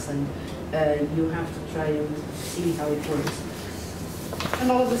complex, and you have to try and see how it works. And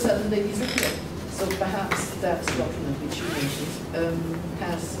all of a sudden they disappear. So perhaps that document which you mentioned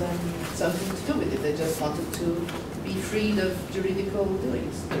has something to do with it. They just wanted to be freed of juridical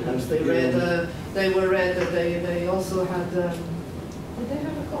doings. Perhaps they read, they also had, did they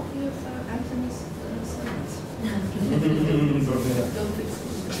have a copy of Anthony's sermons? Don't think so.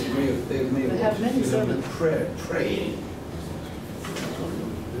 They have many sermons. Praying.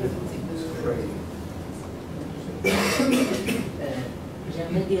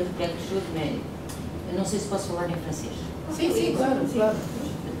 J'aimerais dire quelque chose, mais não sei se posso falar em francês. Sim, claro, claro.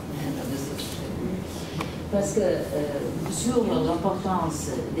 Parce que sur l'importance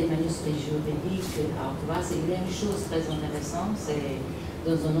des manuscrits juridiques à Alcobaça, il y a une chose très intéressante, c'est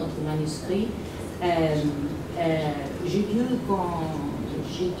dans un autre manuscrit. J'ai vu quand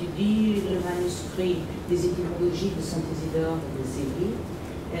j'étudie le manuscrit des étymologies de Saint-Isidore de Séville,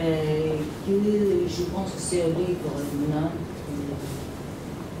 que je pense que c'est un livre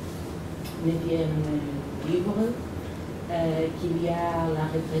 9e livre, qu'il y a la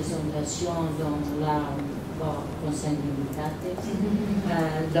représentation dans la consanguinitatis,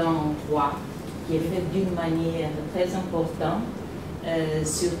 dans 3, qui est fait d'une manière très importante,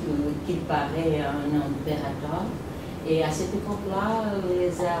 surtout qu'il paraît un impérateur. Et à cette époque-là,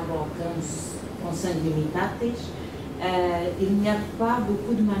 les arbres consanguinitatis, il n'y a pas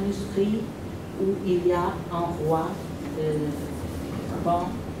beaucoup de manuscrits où il y a un roi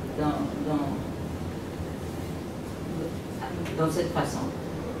dans cette façon.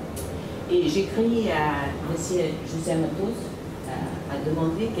 Et j'écris à M. José Matos à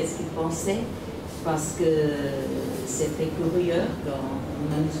demander qu'est-ce qu'il pensait, parce que c'était curieux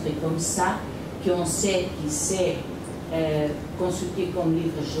qu'un manuscrit comme ça, qu'on sait qu'il s'est consulté comme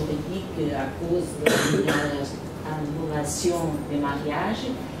livre juridique à cause de l'annulation des mariages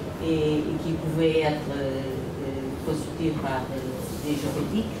et qui pouvait être consulté par des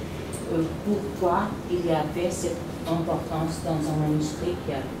juridiques. Pourquoi il y avait cette importance dans un manuscrit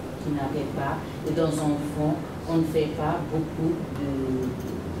qui n'avait pas, et dans un fond, on ne fait pas beaucoup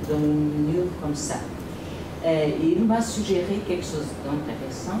d'un livre comme ça. Il m'a suggéré quelque chose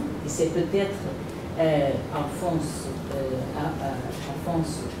d'intéressant, et c'est peut-être Alphonse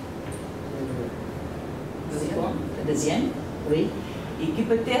deuxième, oui, et qui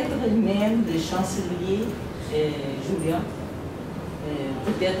peut-être même le chancelier Julien,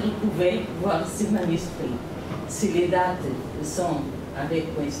 peut-être il pouvait voir ce manuscrit. Si les dates sont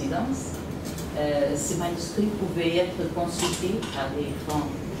avec coïncidence, ce manuscrit pouvait être consulté par les francs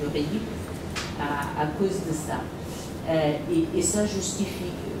juridiques à cause de ça. Et ça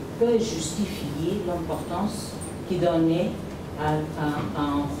peut justifier l'importance qu'il donnait à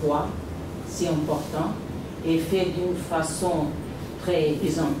un roi si important est fait d'une façon très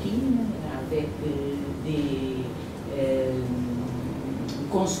byzantine, avec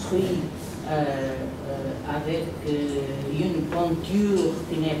construit avec une peinture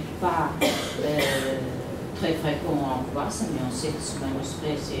qui n'est pas très fréquente en Croatie, mais on sait que ce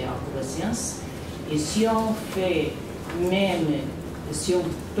manuscrit c'est alsaciens. Et si on fait même, si on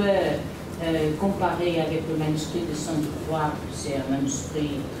peut comparer avec le manuscrit de Sainte-Croix, c'est un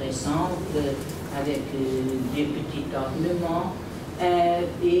manuscrit très simple, avec des petits ornements,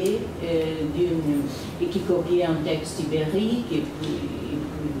 et qui copie un texte ibérique, et puis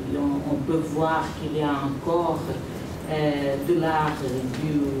on peut voir qu'il y a encore de l'art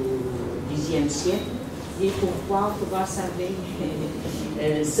du Xe siècle. Et pourquoi savait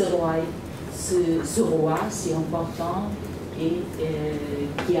ce roi si important et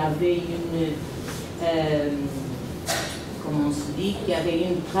qui avait comment on se dit, qui avait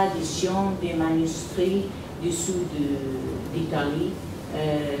une tradition des manuscrits du sud d'Italie,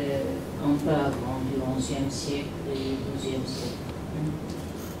 un peu avant du XIe siècle et XIIe siècle.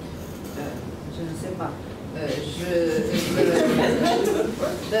 Je ne sais pas.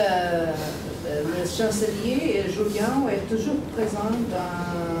 Le chancelier Julien est toujours présent dans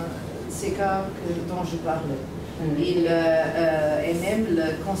ces cas dont je parlais. Il est même le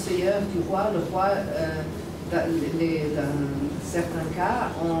conseiller du roi. Le roi, dans certains cas,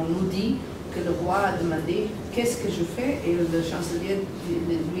 on nous dit que le roi a demandé qu'est-ce que je fais, et le chancelier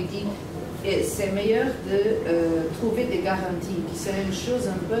lui dit c'est meilleur de trouver des garanties, qui c'est une chose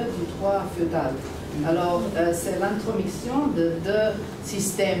un peu du droit féodal. Alors, c'est l'intromission de deux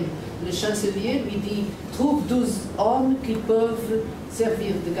systèmes. Le chancelier lui dit trouve 12 hommes qui peuvent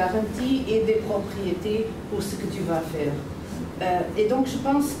servir de garantie et des propriétés pour ce que tu vas faire. Et donc, je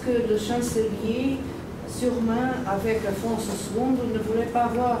pense que le chancelier, sûrement avec Alphonse II, ne voulait pas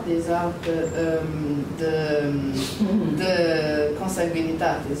avoir des actes de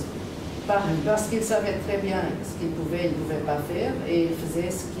consanguinitatis, parce qu'il savait très bien ce qu'il pouvait, il ne pouvait pas faire, et il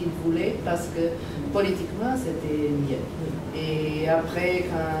faisait ce qu'il voulait parce que politiquement c'était mieux. Et après,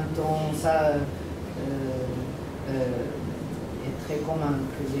 quand ça est très commun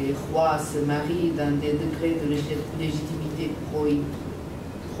que les rois se marient dans des degrés de légitimité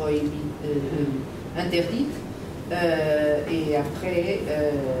interdites, et après,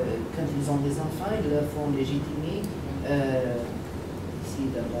 quand ils ont des enfants, ils le font légitimer. Ici,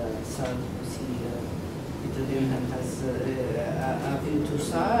 dans la salle aussi, Peter a vu tout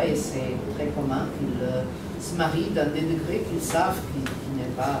ça, et c'est très commun qu'ils se marient dans des degrés qu'ils savent qu'il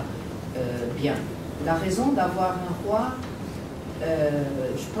n'est pas bien. La raison d'avoir un roi,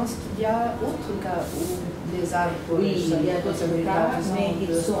 je pense qu'il y a d'autres cas où les arbres... Oui, il y a d'autres cas, mais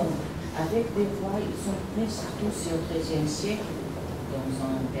ils sont, avec des rois, ils sont presque tous au XIIIe siècle, dans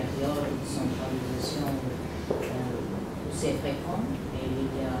une période de centralisation assez fréquente, et il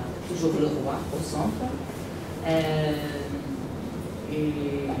y a toujours le roi au centre.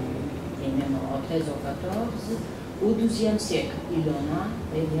 Et même au XIII ou XIV, au XIIe siècle, il y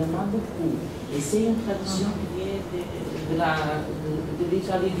en a beaucoup. Et c'est une tradition qui est de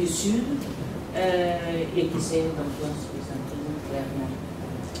l'Italie du Sud et qui s'est d'influence byzantine, clairement.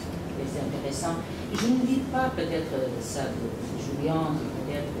 Et c'est intéressant. Je ne dis pas peut-être ça de Julien,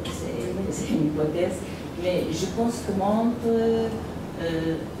 peut-être c'est une hypothèse, mais je pense que montre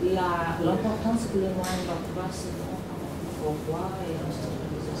l'importance que le moine va se donner au roi et à la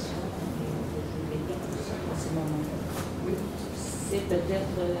centralisation et en ce moment. Oui. C'est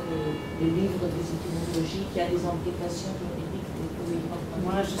peut-être le livre des étymologies qui a des implications juridiques.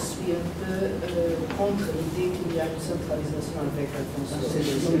 Moi, je suis un peu contre l'idée qu'il y a une centralisation avec Alphonse II.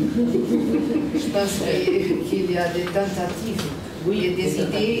 Je pense qu'il y a des tentatives et des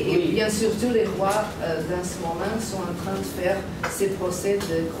idées, et bien sûr, tous les rois dans ce moment sont en train de faire ces procès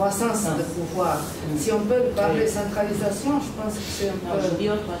de croissance de pouvoir. Si on peut parler de centralisation, je pense que c'est un peu... Je dis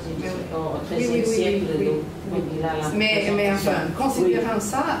au XIIIe siècle, mais enfin, considérant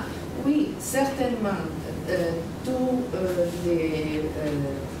ça, oui, certainement, tous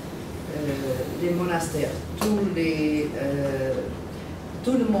les monastères,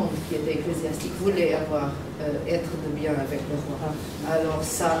 tout le monde qui était ecclésiastique voulait être de bien avec le roi. Alors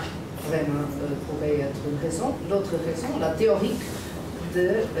ça, vraiment, pourrait être une raison. L'autre raison, la théorique de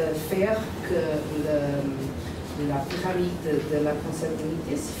faire que la pyramide de la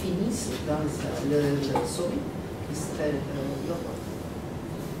consanguinité se finisse dans le sommet, qui serait le roi.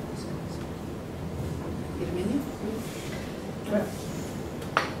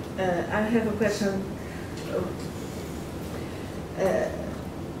 I have a question.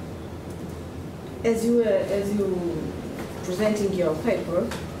 As you presenting your paper,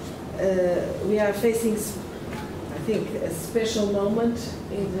 we are facing think, a special moment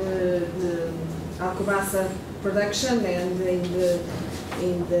in the Alcobaça production and in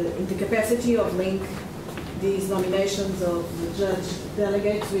the capacity of link these nominations of the judge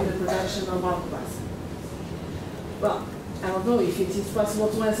delegates with the production of Alcobaça. Well, I don't know if it is possible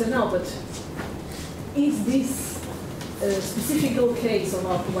to answer now, but is this a specific case of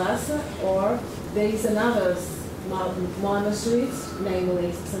Alcobaça, or there is another monasteries,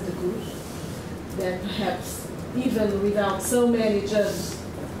 namely Santa Cruz, that perhaps even without so many judge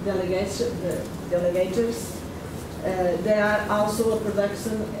delegators, there are also a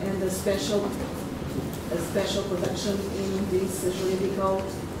production and a special production in these juridical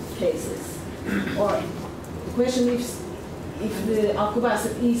cases. Or the question is if the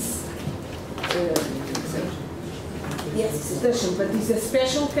Alcobaça is yes, exception, but is a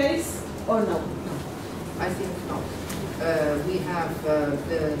special case or no? I think no. We have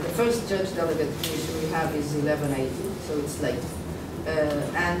the first judge delegate commission we have is 1180, so it's late,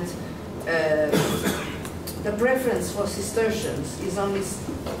 and the preference for Cistercians is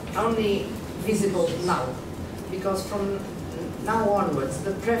only visible now, because from now onwards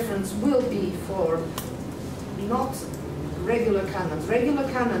the preference will be for not regular canons. Regular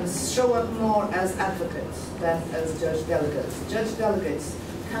canons show up more as advocates than as judge delegates. Judge delegates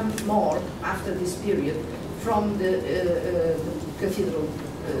come more after this period from the cathedral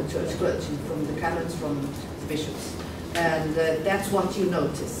church clergy, from the canons, from the bishops. And that's what you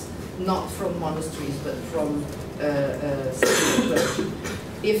notice, not from monasteries, but from secular clergy.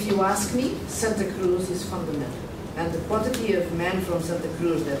 If you ask me, Santa Cruz is fundamental. And the quantity of men from Santa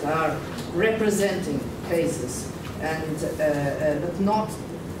Cruz that are representing cases, and but not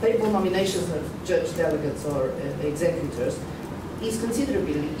papal nominations of judge delegates or executors, is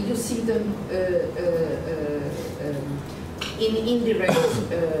considerably. You see them in indirect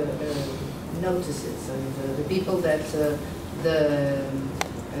notices, and the people that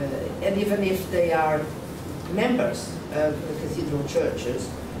and even if they are members of the cathedral churches,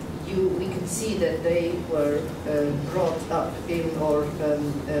 we can see that they were brought up in or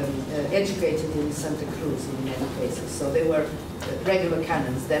educated in Santa Cruz in many cases. So they were regular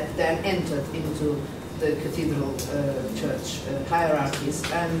canons that then entered into the cathedral church hierarchies,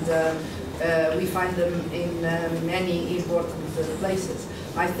 and we find them in many important places.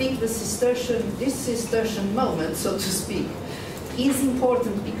 I think this Cistercian moment, so to speak, is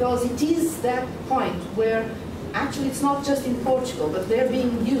important because it is that point where actually it's not just in Portugal, but they're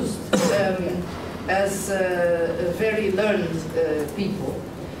being used as very learned people.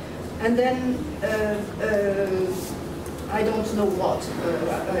 And then I don't know what.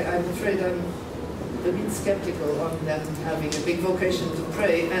 I'm afraid I'm a bit skeptical on them having a big vocation to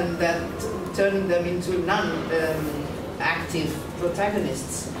pray and that turning them into non-active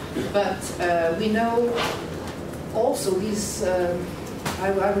protagonists. But we know also these,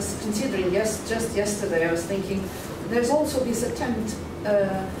 I was considering, just yesterday I was thinking, there's also this attempt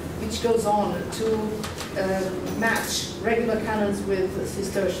which goes on to match regular canons with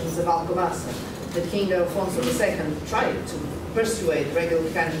Cistercians of Alcobaça. The King Alfonso II tried to persuade regular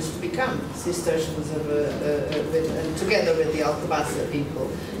canons to become Cistercians together with the Alcobaça people.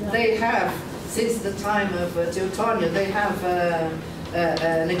 Yeah. They have, since the time of Teotonio, they have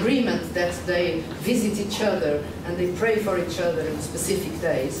an agreement that they visit each other and they pray for each other in specific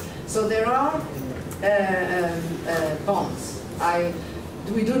days. So there are bonds.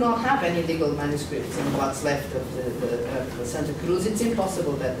 We do not have any legal manuscripts in what's left of the Santa Cruz. It's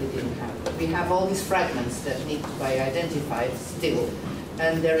impossible that they didn't have. But we have all these fragments that need to be identified still.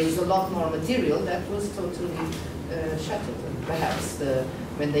 And there is a lot more material that was totally shattered. And perhaps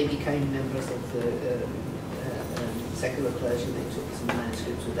when they became members of the secular clergy, they took some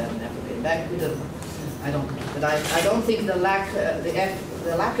manuscripts with them and never came back. We don't know. I don't know. But I don't think the lack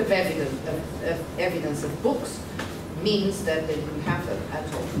of evidence of books means that they didn't have them at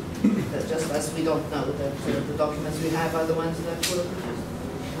all. Just as we don't know that the documents we have are the ones that were produced.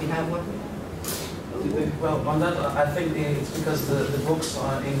 We have one. Well, on that, I think it's because the books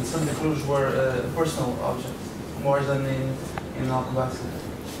in Santa Cruz were personal objects more than in Alcobaça.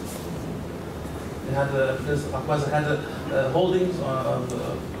 They had because Alcobaça had holdings of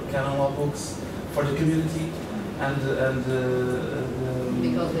canon law books for the community, and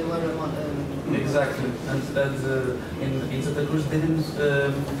because they were exactly, and in Santa Cruz they didn't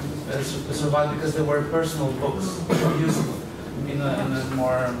survive because they were personal books used in a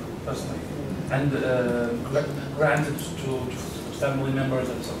more personal and granted to family members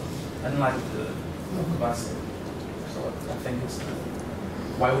and so on, unlike the Alcobaça. So I think it's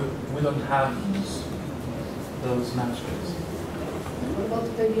why we don't have those manuscripts. What about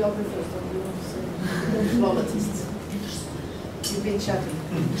the paleographers? What do you want to say? The diplomatists. You've been chatting.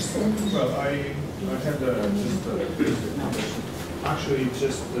 Well, I had just a question. Actually,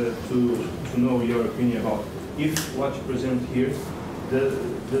 just to know your opinion about if what you present here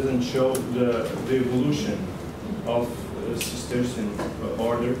doesn't show the evolution of Cistercian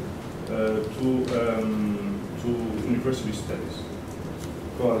order to university studies.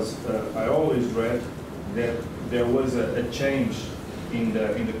 Because I always read that there was a change in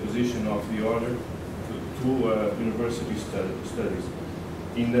the position of the order to university studies.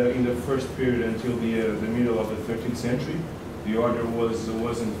 In the first period until the middle of the 13th century, the order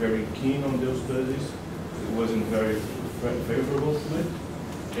wasn't very keen on those studies. It wasn't very favorable to it.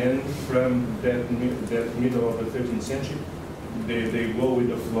 And from that middle of the 13th century, they go with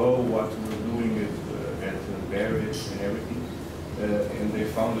the flow, what we're doing at Barrett and everything. And they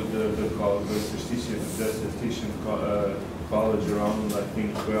founded the Cistercian college around, I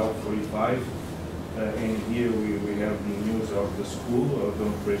think, 1245. And here we have the news of the school of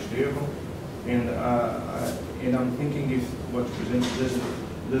Dom Prestevo. And I'm thinking if what you present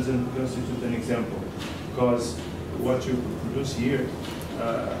doesn't constitute an example, because what you produce here,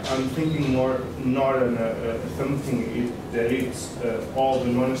 I'm thinking not something that it's all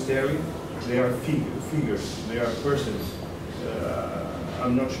the monastery. They are figures, they are persons.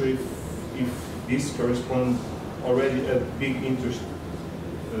 I'm not sure if this corresponds already a big interest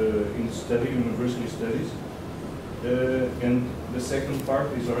in university studies. And the second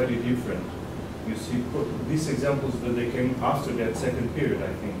part is already different. You see, these examples that they came after that second period,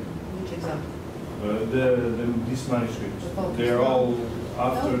 I think. Which example? These manuscripts. They're all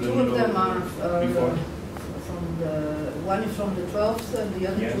after the two of them are before. One is from the 12th and the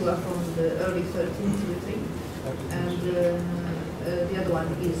other two are from the early 13th, we think. And the other one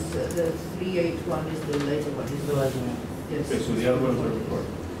is the 381 is the later one. Is the later one. Yes. Okay, so the other ones are before.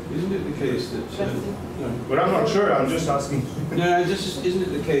 Isn't it the case that... But I'm not sure, I'm just asking. No, isn't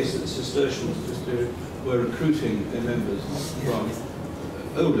it the case that Cistercians were recruiting their members from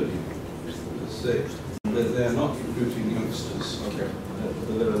older people, let's say, that they are not recruiting youngsters at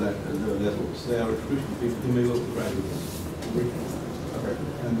the lower levels. They are recruiting people who may well be graduates. Okay.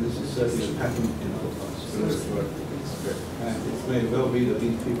 And this is certainly a pattern in other parts. And it may well be that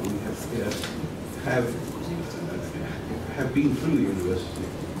these people we have here have been through the university.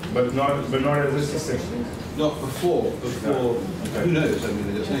 But not as a Cistercian. Not before. Okay. Who knows? I mean,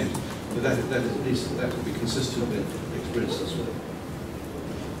 they're just names. But that at least that would be consistent with experience as well.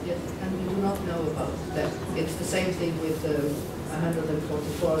 Yes, and we do not know about that. It's the same thing with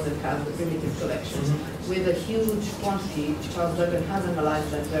 144 that have the primitive collections, with a huge quantity. Charles Duggan has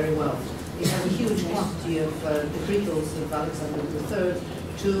analyzed that very well. He has a huge quantity of decretals of Alexander III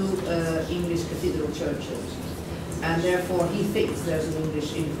to English cathedral churches. And therefore he thinks there's an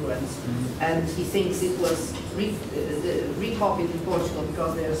English influence, and he thinks it was recopied in Portugal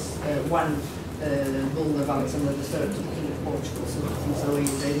because there's one bull of Alexander III to the King of Portugal, so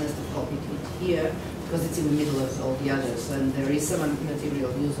they must have copied it here because it's in the middle of all the others, and there is some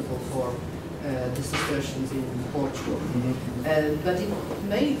material usable for the Cistercians in Portugal. But it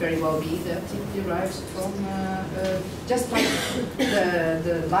may very well be that it derives from, just like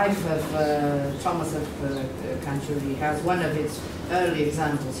the life of Thomas of Canterbury has one of its early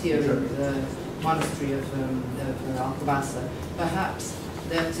examples here in the monastery of Alcobaça. Perhaps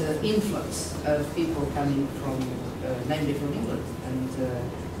that influx of people coming from, namely from England, and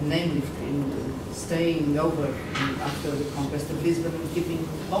namely staying over after the conquest of Lisbon and keeping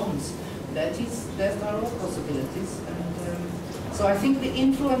loans. There are all possibilities, and so I think the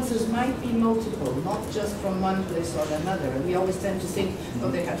influences might be multiple, not just from one place or another. And we always tend to think, oh,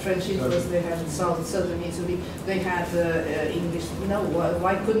 they had French influence, they had southern Italy, they had English. No,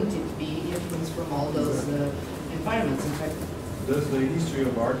 why couldn't it be influence from all those environments? In fact, does the history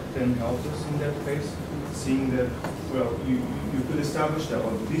of art then help us in that case? Seeing that, well, you could establish that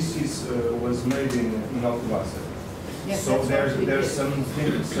this was made in Alcobaça. yes, So that's there's some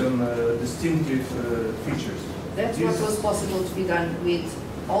distinctive features. That's what was possible to be done with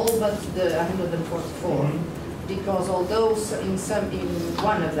all but the 144, because although in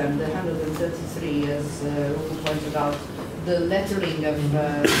one of them, the 133, as Rupo pointed out, the lettering of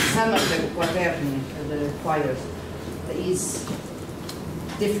some of the quaterni, the choirs, is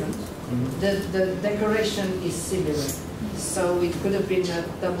different. The decoration is similar. So it could have been a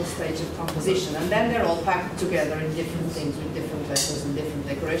double stage of composition, and then they're all packed together in different things with different letters and different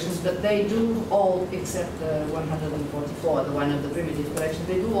decorations, but they do all, except the 144, the one of the primitive collection,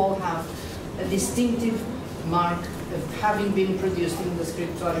 they do all have a distinctive mark of having been produced in the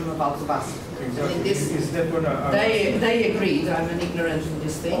scriptorium of Alcobaça. Exactly. And this, they agreed, I'm an ignorant in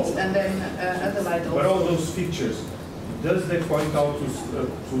these things, and then Adelaide also. But all those features, does they point out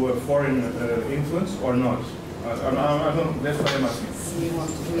to a foreign influence or not? I don't. That's what I'm asking.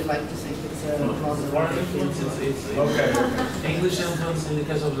 We like to think it's a Foreign influence, it's Okay. English influence in the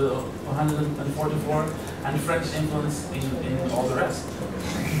case of the 144, and French influence in all the rest.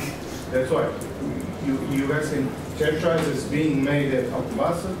 That's why you guys can characterize as being made at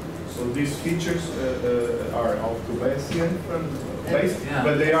Alcobaça. So these features are Alcobacian based, Yeah.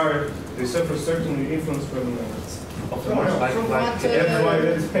 but they suffer certain influence from Of the march, like that's why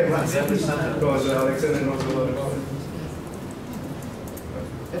that's every center. because Alexander knows a lot about it.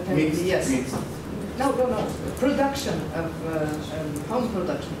 Apparently, yes. Mixed. No. Production of home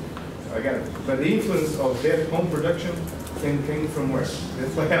production. Again, but the influence of their home production came from where?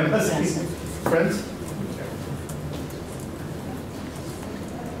 That's why I'm asking. France?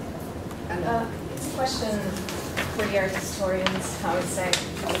 It's a question for the art historians, how it's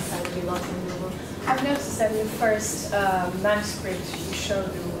decided to be lost in the book. I've noticed that in the first manuscript you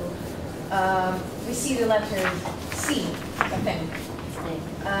showed, we see the letter C, I think.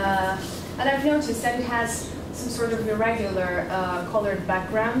 And I've noticed that it has some sort of irregular colored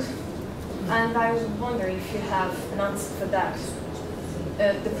background. And I wonder if you have an answer for that,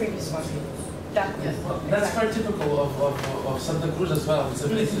 the previous one. Well, that's very typical of Santa Cruz as well. It's a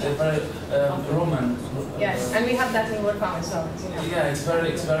very Roman. Yes, and we have that in Urban as well, as you know. Yeah, it's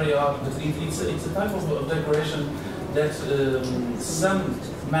very odd, but it's a type of decoration that some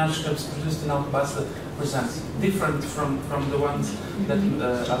manuscripts produced in Alcobaça presents, different from the ones that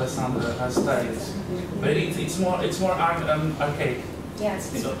Alessandra has studied. But it's more archaic.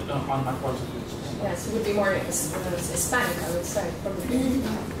 Yes. On my point of view. Yes, it would be more Hispanic, I would say, probably.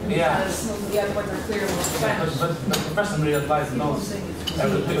 Yeah. The other ones are clearly more Spanish. But the person realized knows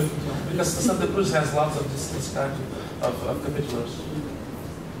everything, because Santa Cruz has lots of this kind of capitulars.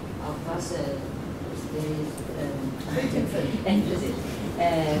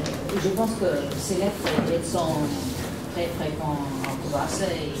 Je pense que ces lettres, elles sont très fréquentes en Alcobaça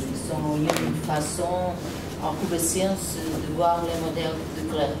et sont une façon alcobacienne de voir les modèles de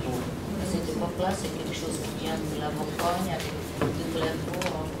Clairvaux. À cette époque-là, c'est quelque chose qui vient de la Bourgogne avec de Clairvaux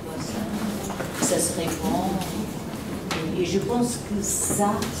en Alcobaça. Ça se répand. Et je pense que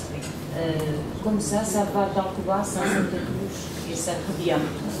ça, comme ça va d'Alcobaça à Santa Cruz et ça revient.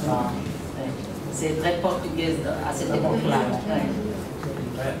 C'est très portugais à cette époque-là.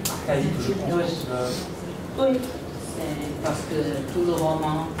 Oui, parce que tout le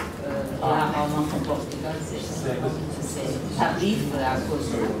roman, l'art roman en Portugal, c'est tardif à cause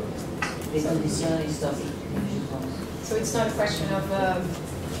des conditions historiques, je pense. So it's not a question of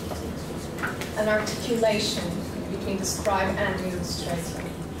an articulation between the scribe and the illustrator.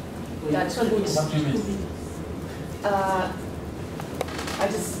 That's good. What do you mean? I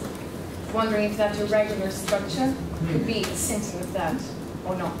just wondering if that irregular structure could be a symptom of that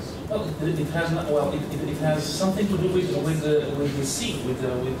or not. Well, it has not, well, it has something to do with the C, with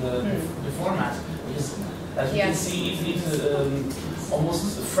the format. Because as you can see, it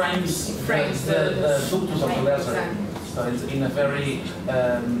almost frames the ductus of the letter. Exactly. So it's in a very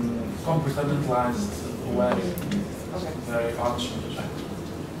compartmentalized way. Okay. Very odd.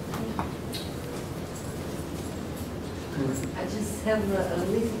 I just have a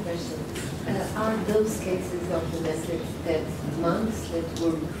little question. Are those cases of domestic that monks that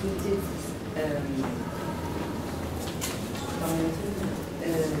were recruited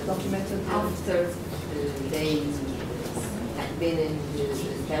Documented after they had been in the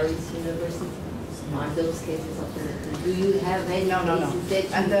Paris University? Are those cases of domestic? Do you have any cases that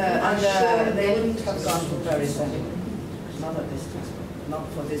you are sure they that wouldn't have gone to Paris anyway. Not at this time. Not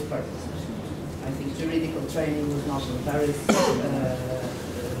for this purpose. I think juridical training was not in Paris at all.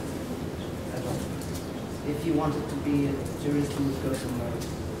 If you wanted to be a jurist, you would go somewhere.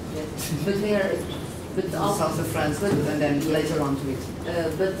 Yes. But there, but South of France, and then later on to it.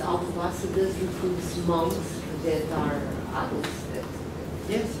 but Alcobaça does recruit monks that are adults.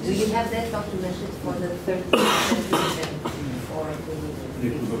 Yes. Do you have that documented for the 13th century or They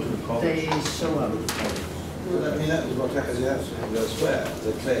could go to the college. They show up. Well, I mean, that was what Lacazette had elsewhere.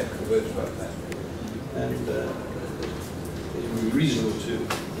 The Clerc wrote about that. And it would be reasonable to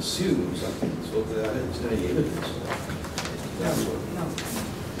assume something, so that I don't see any evidence of that. No,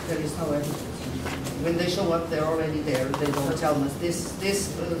 there is no evidence. When they show up, they're already there. They don't tell us this. I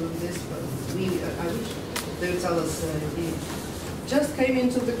wish they would tell us he just came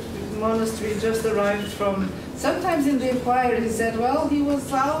into the monastery, just arrived from. Sometimes in the inquiry, he said, "Well, he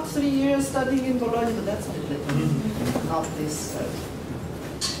was out 3 years studying in Bologna," but that's not this.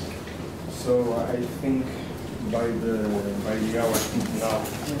 So I think by the hour now,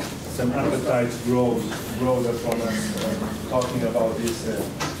 some appetite grows upon us talking about this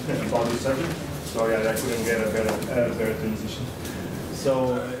subject. Sorry, I couldn't get a better transition.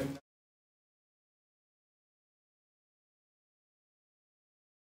 So.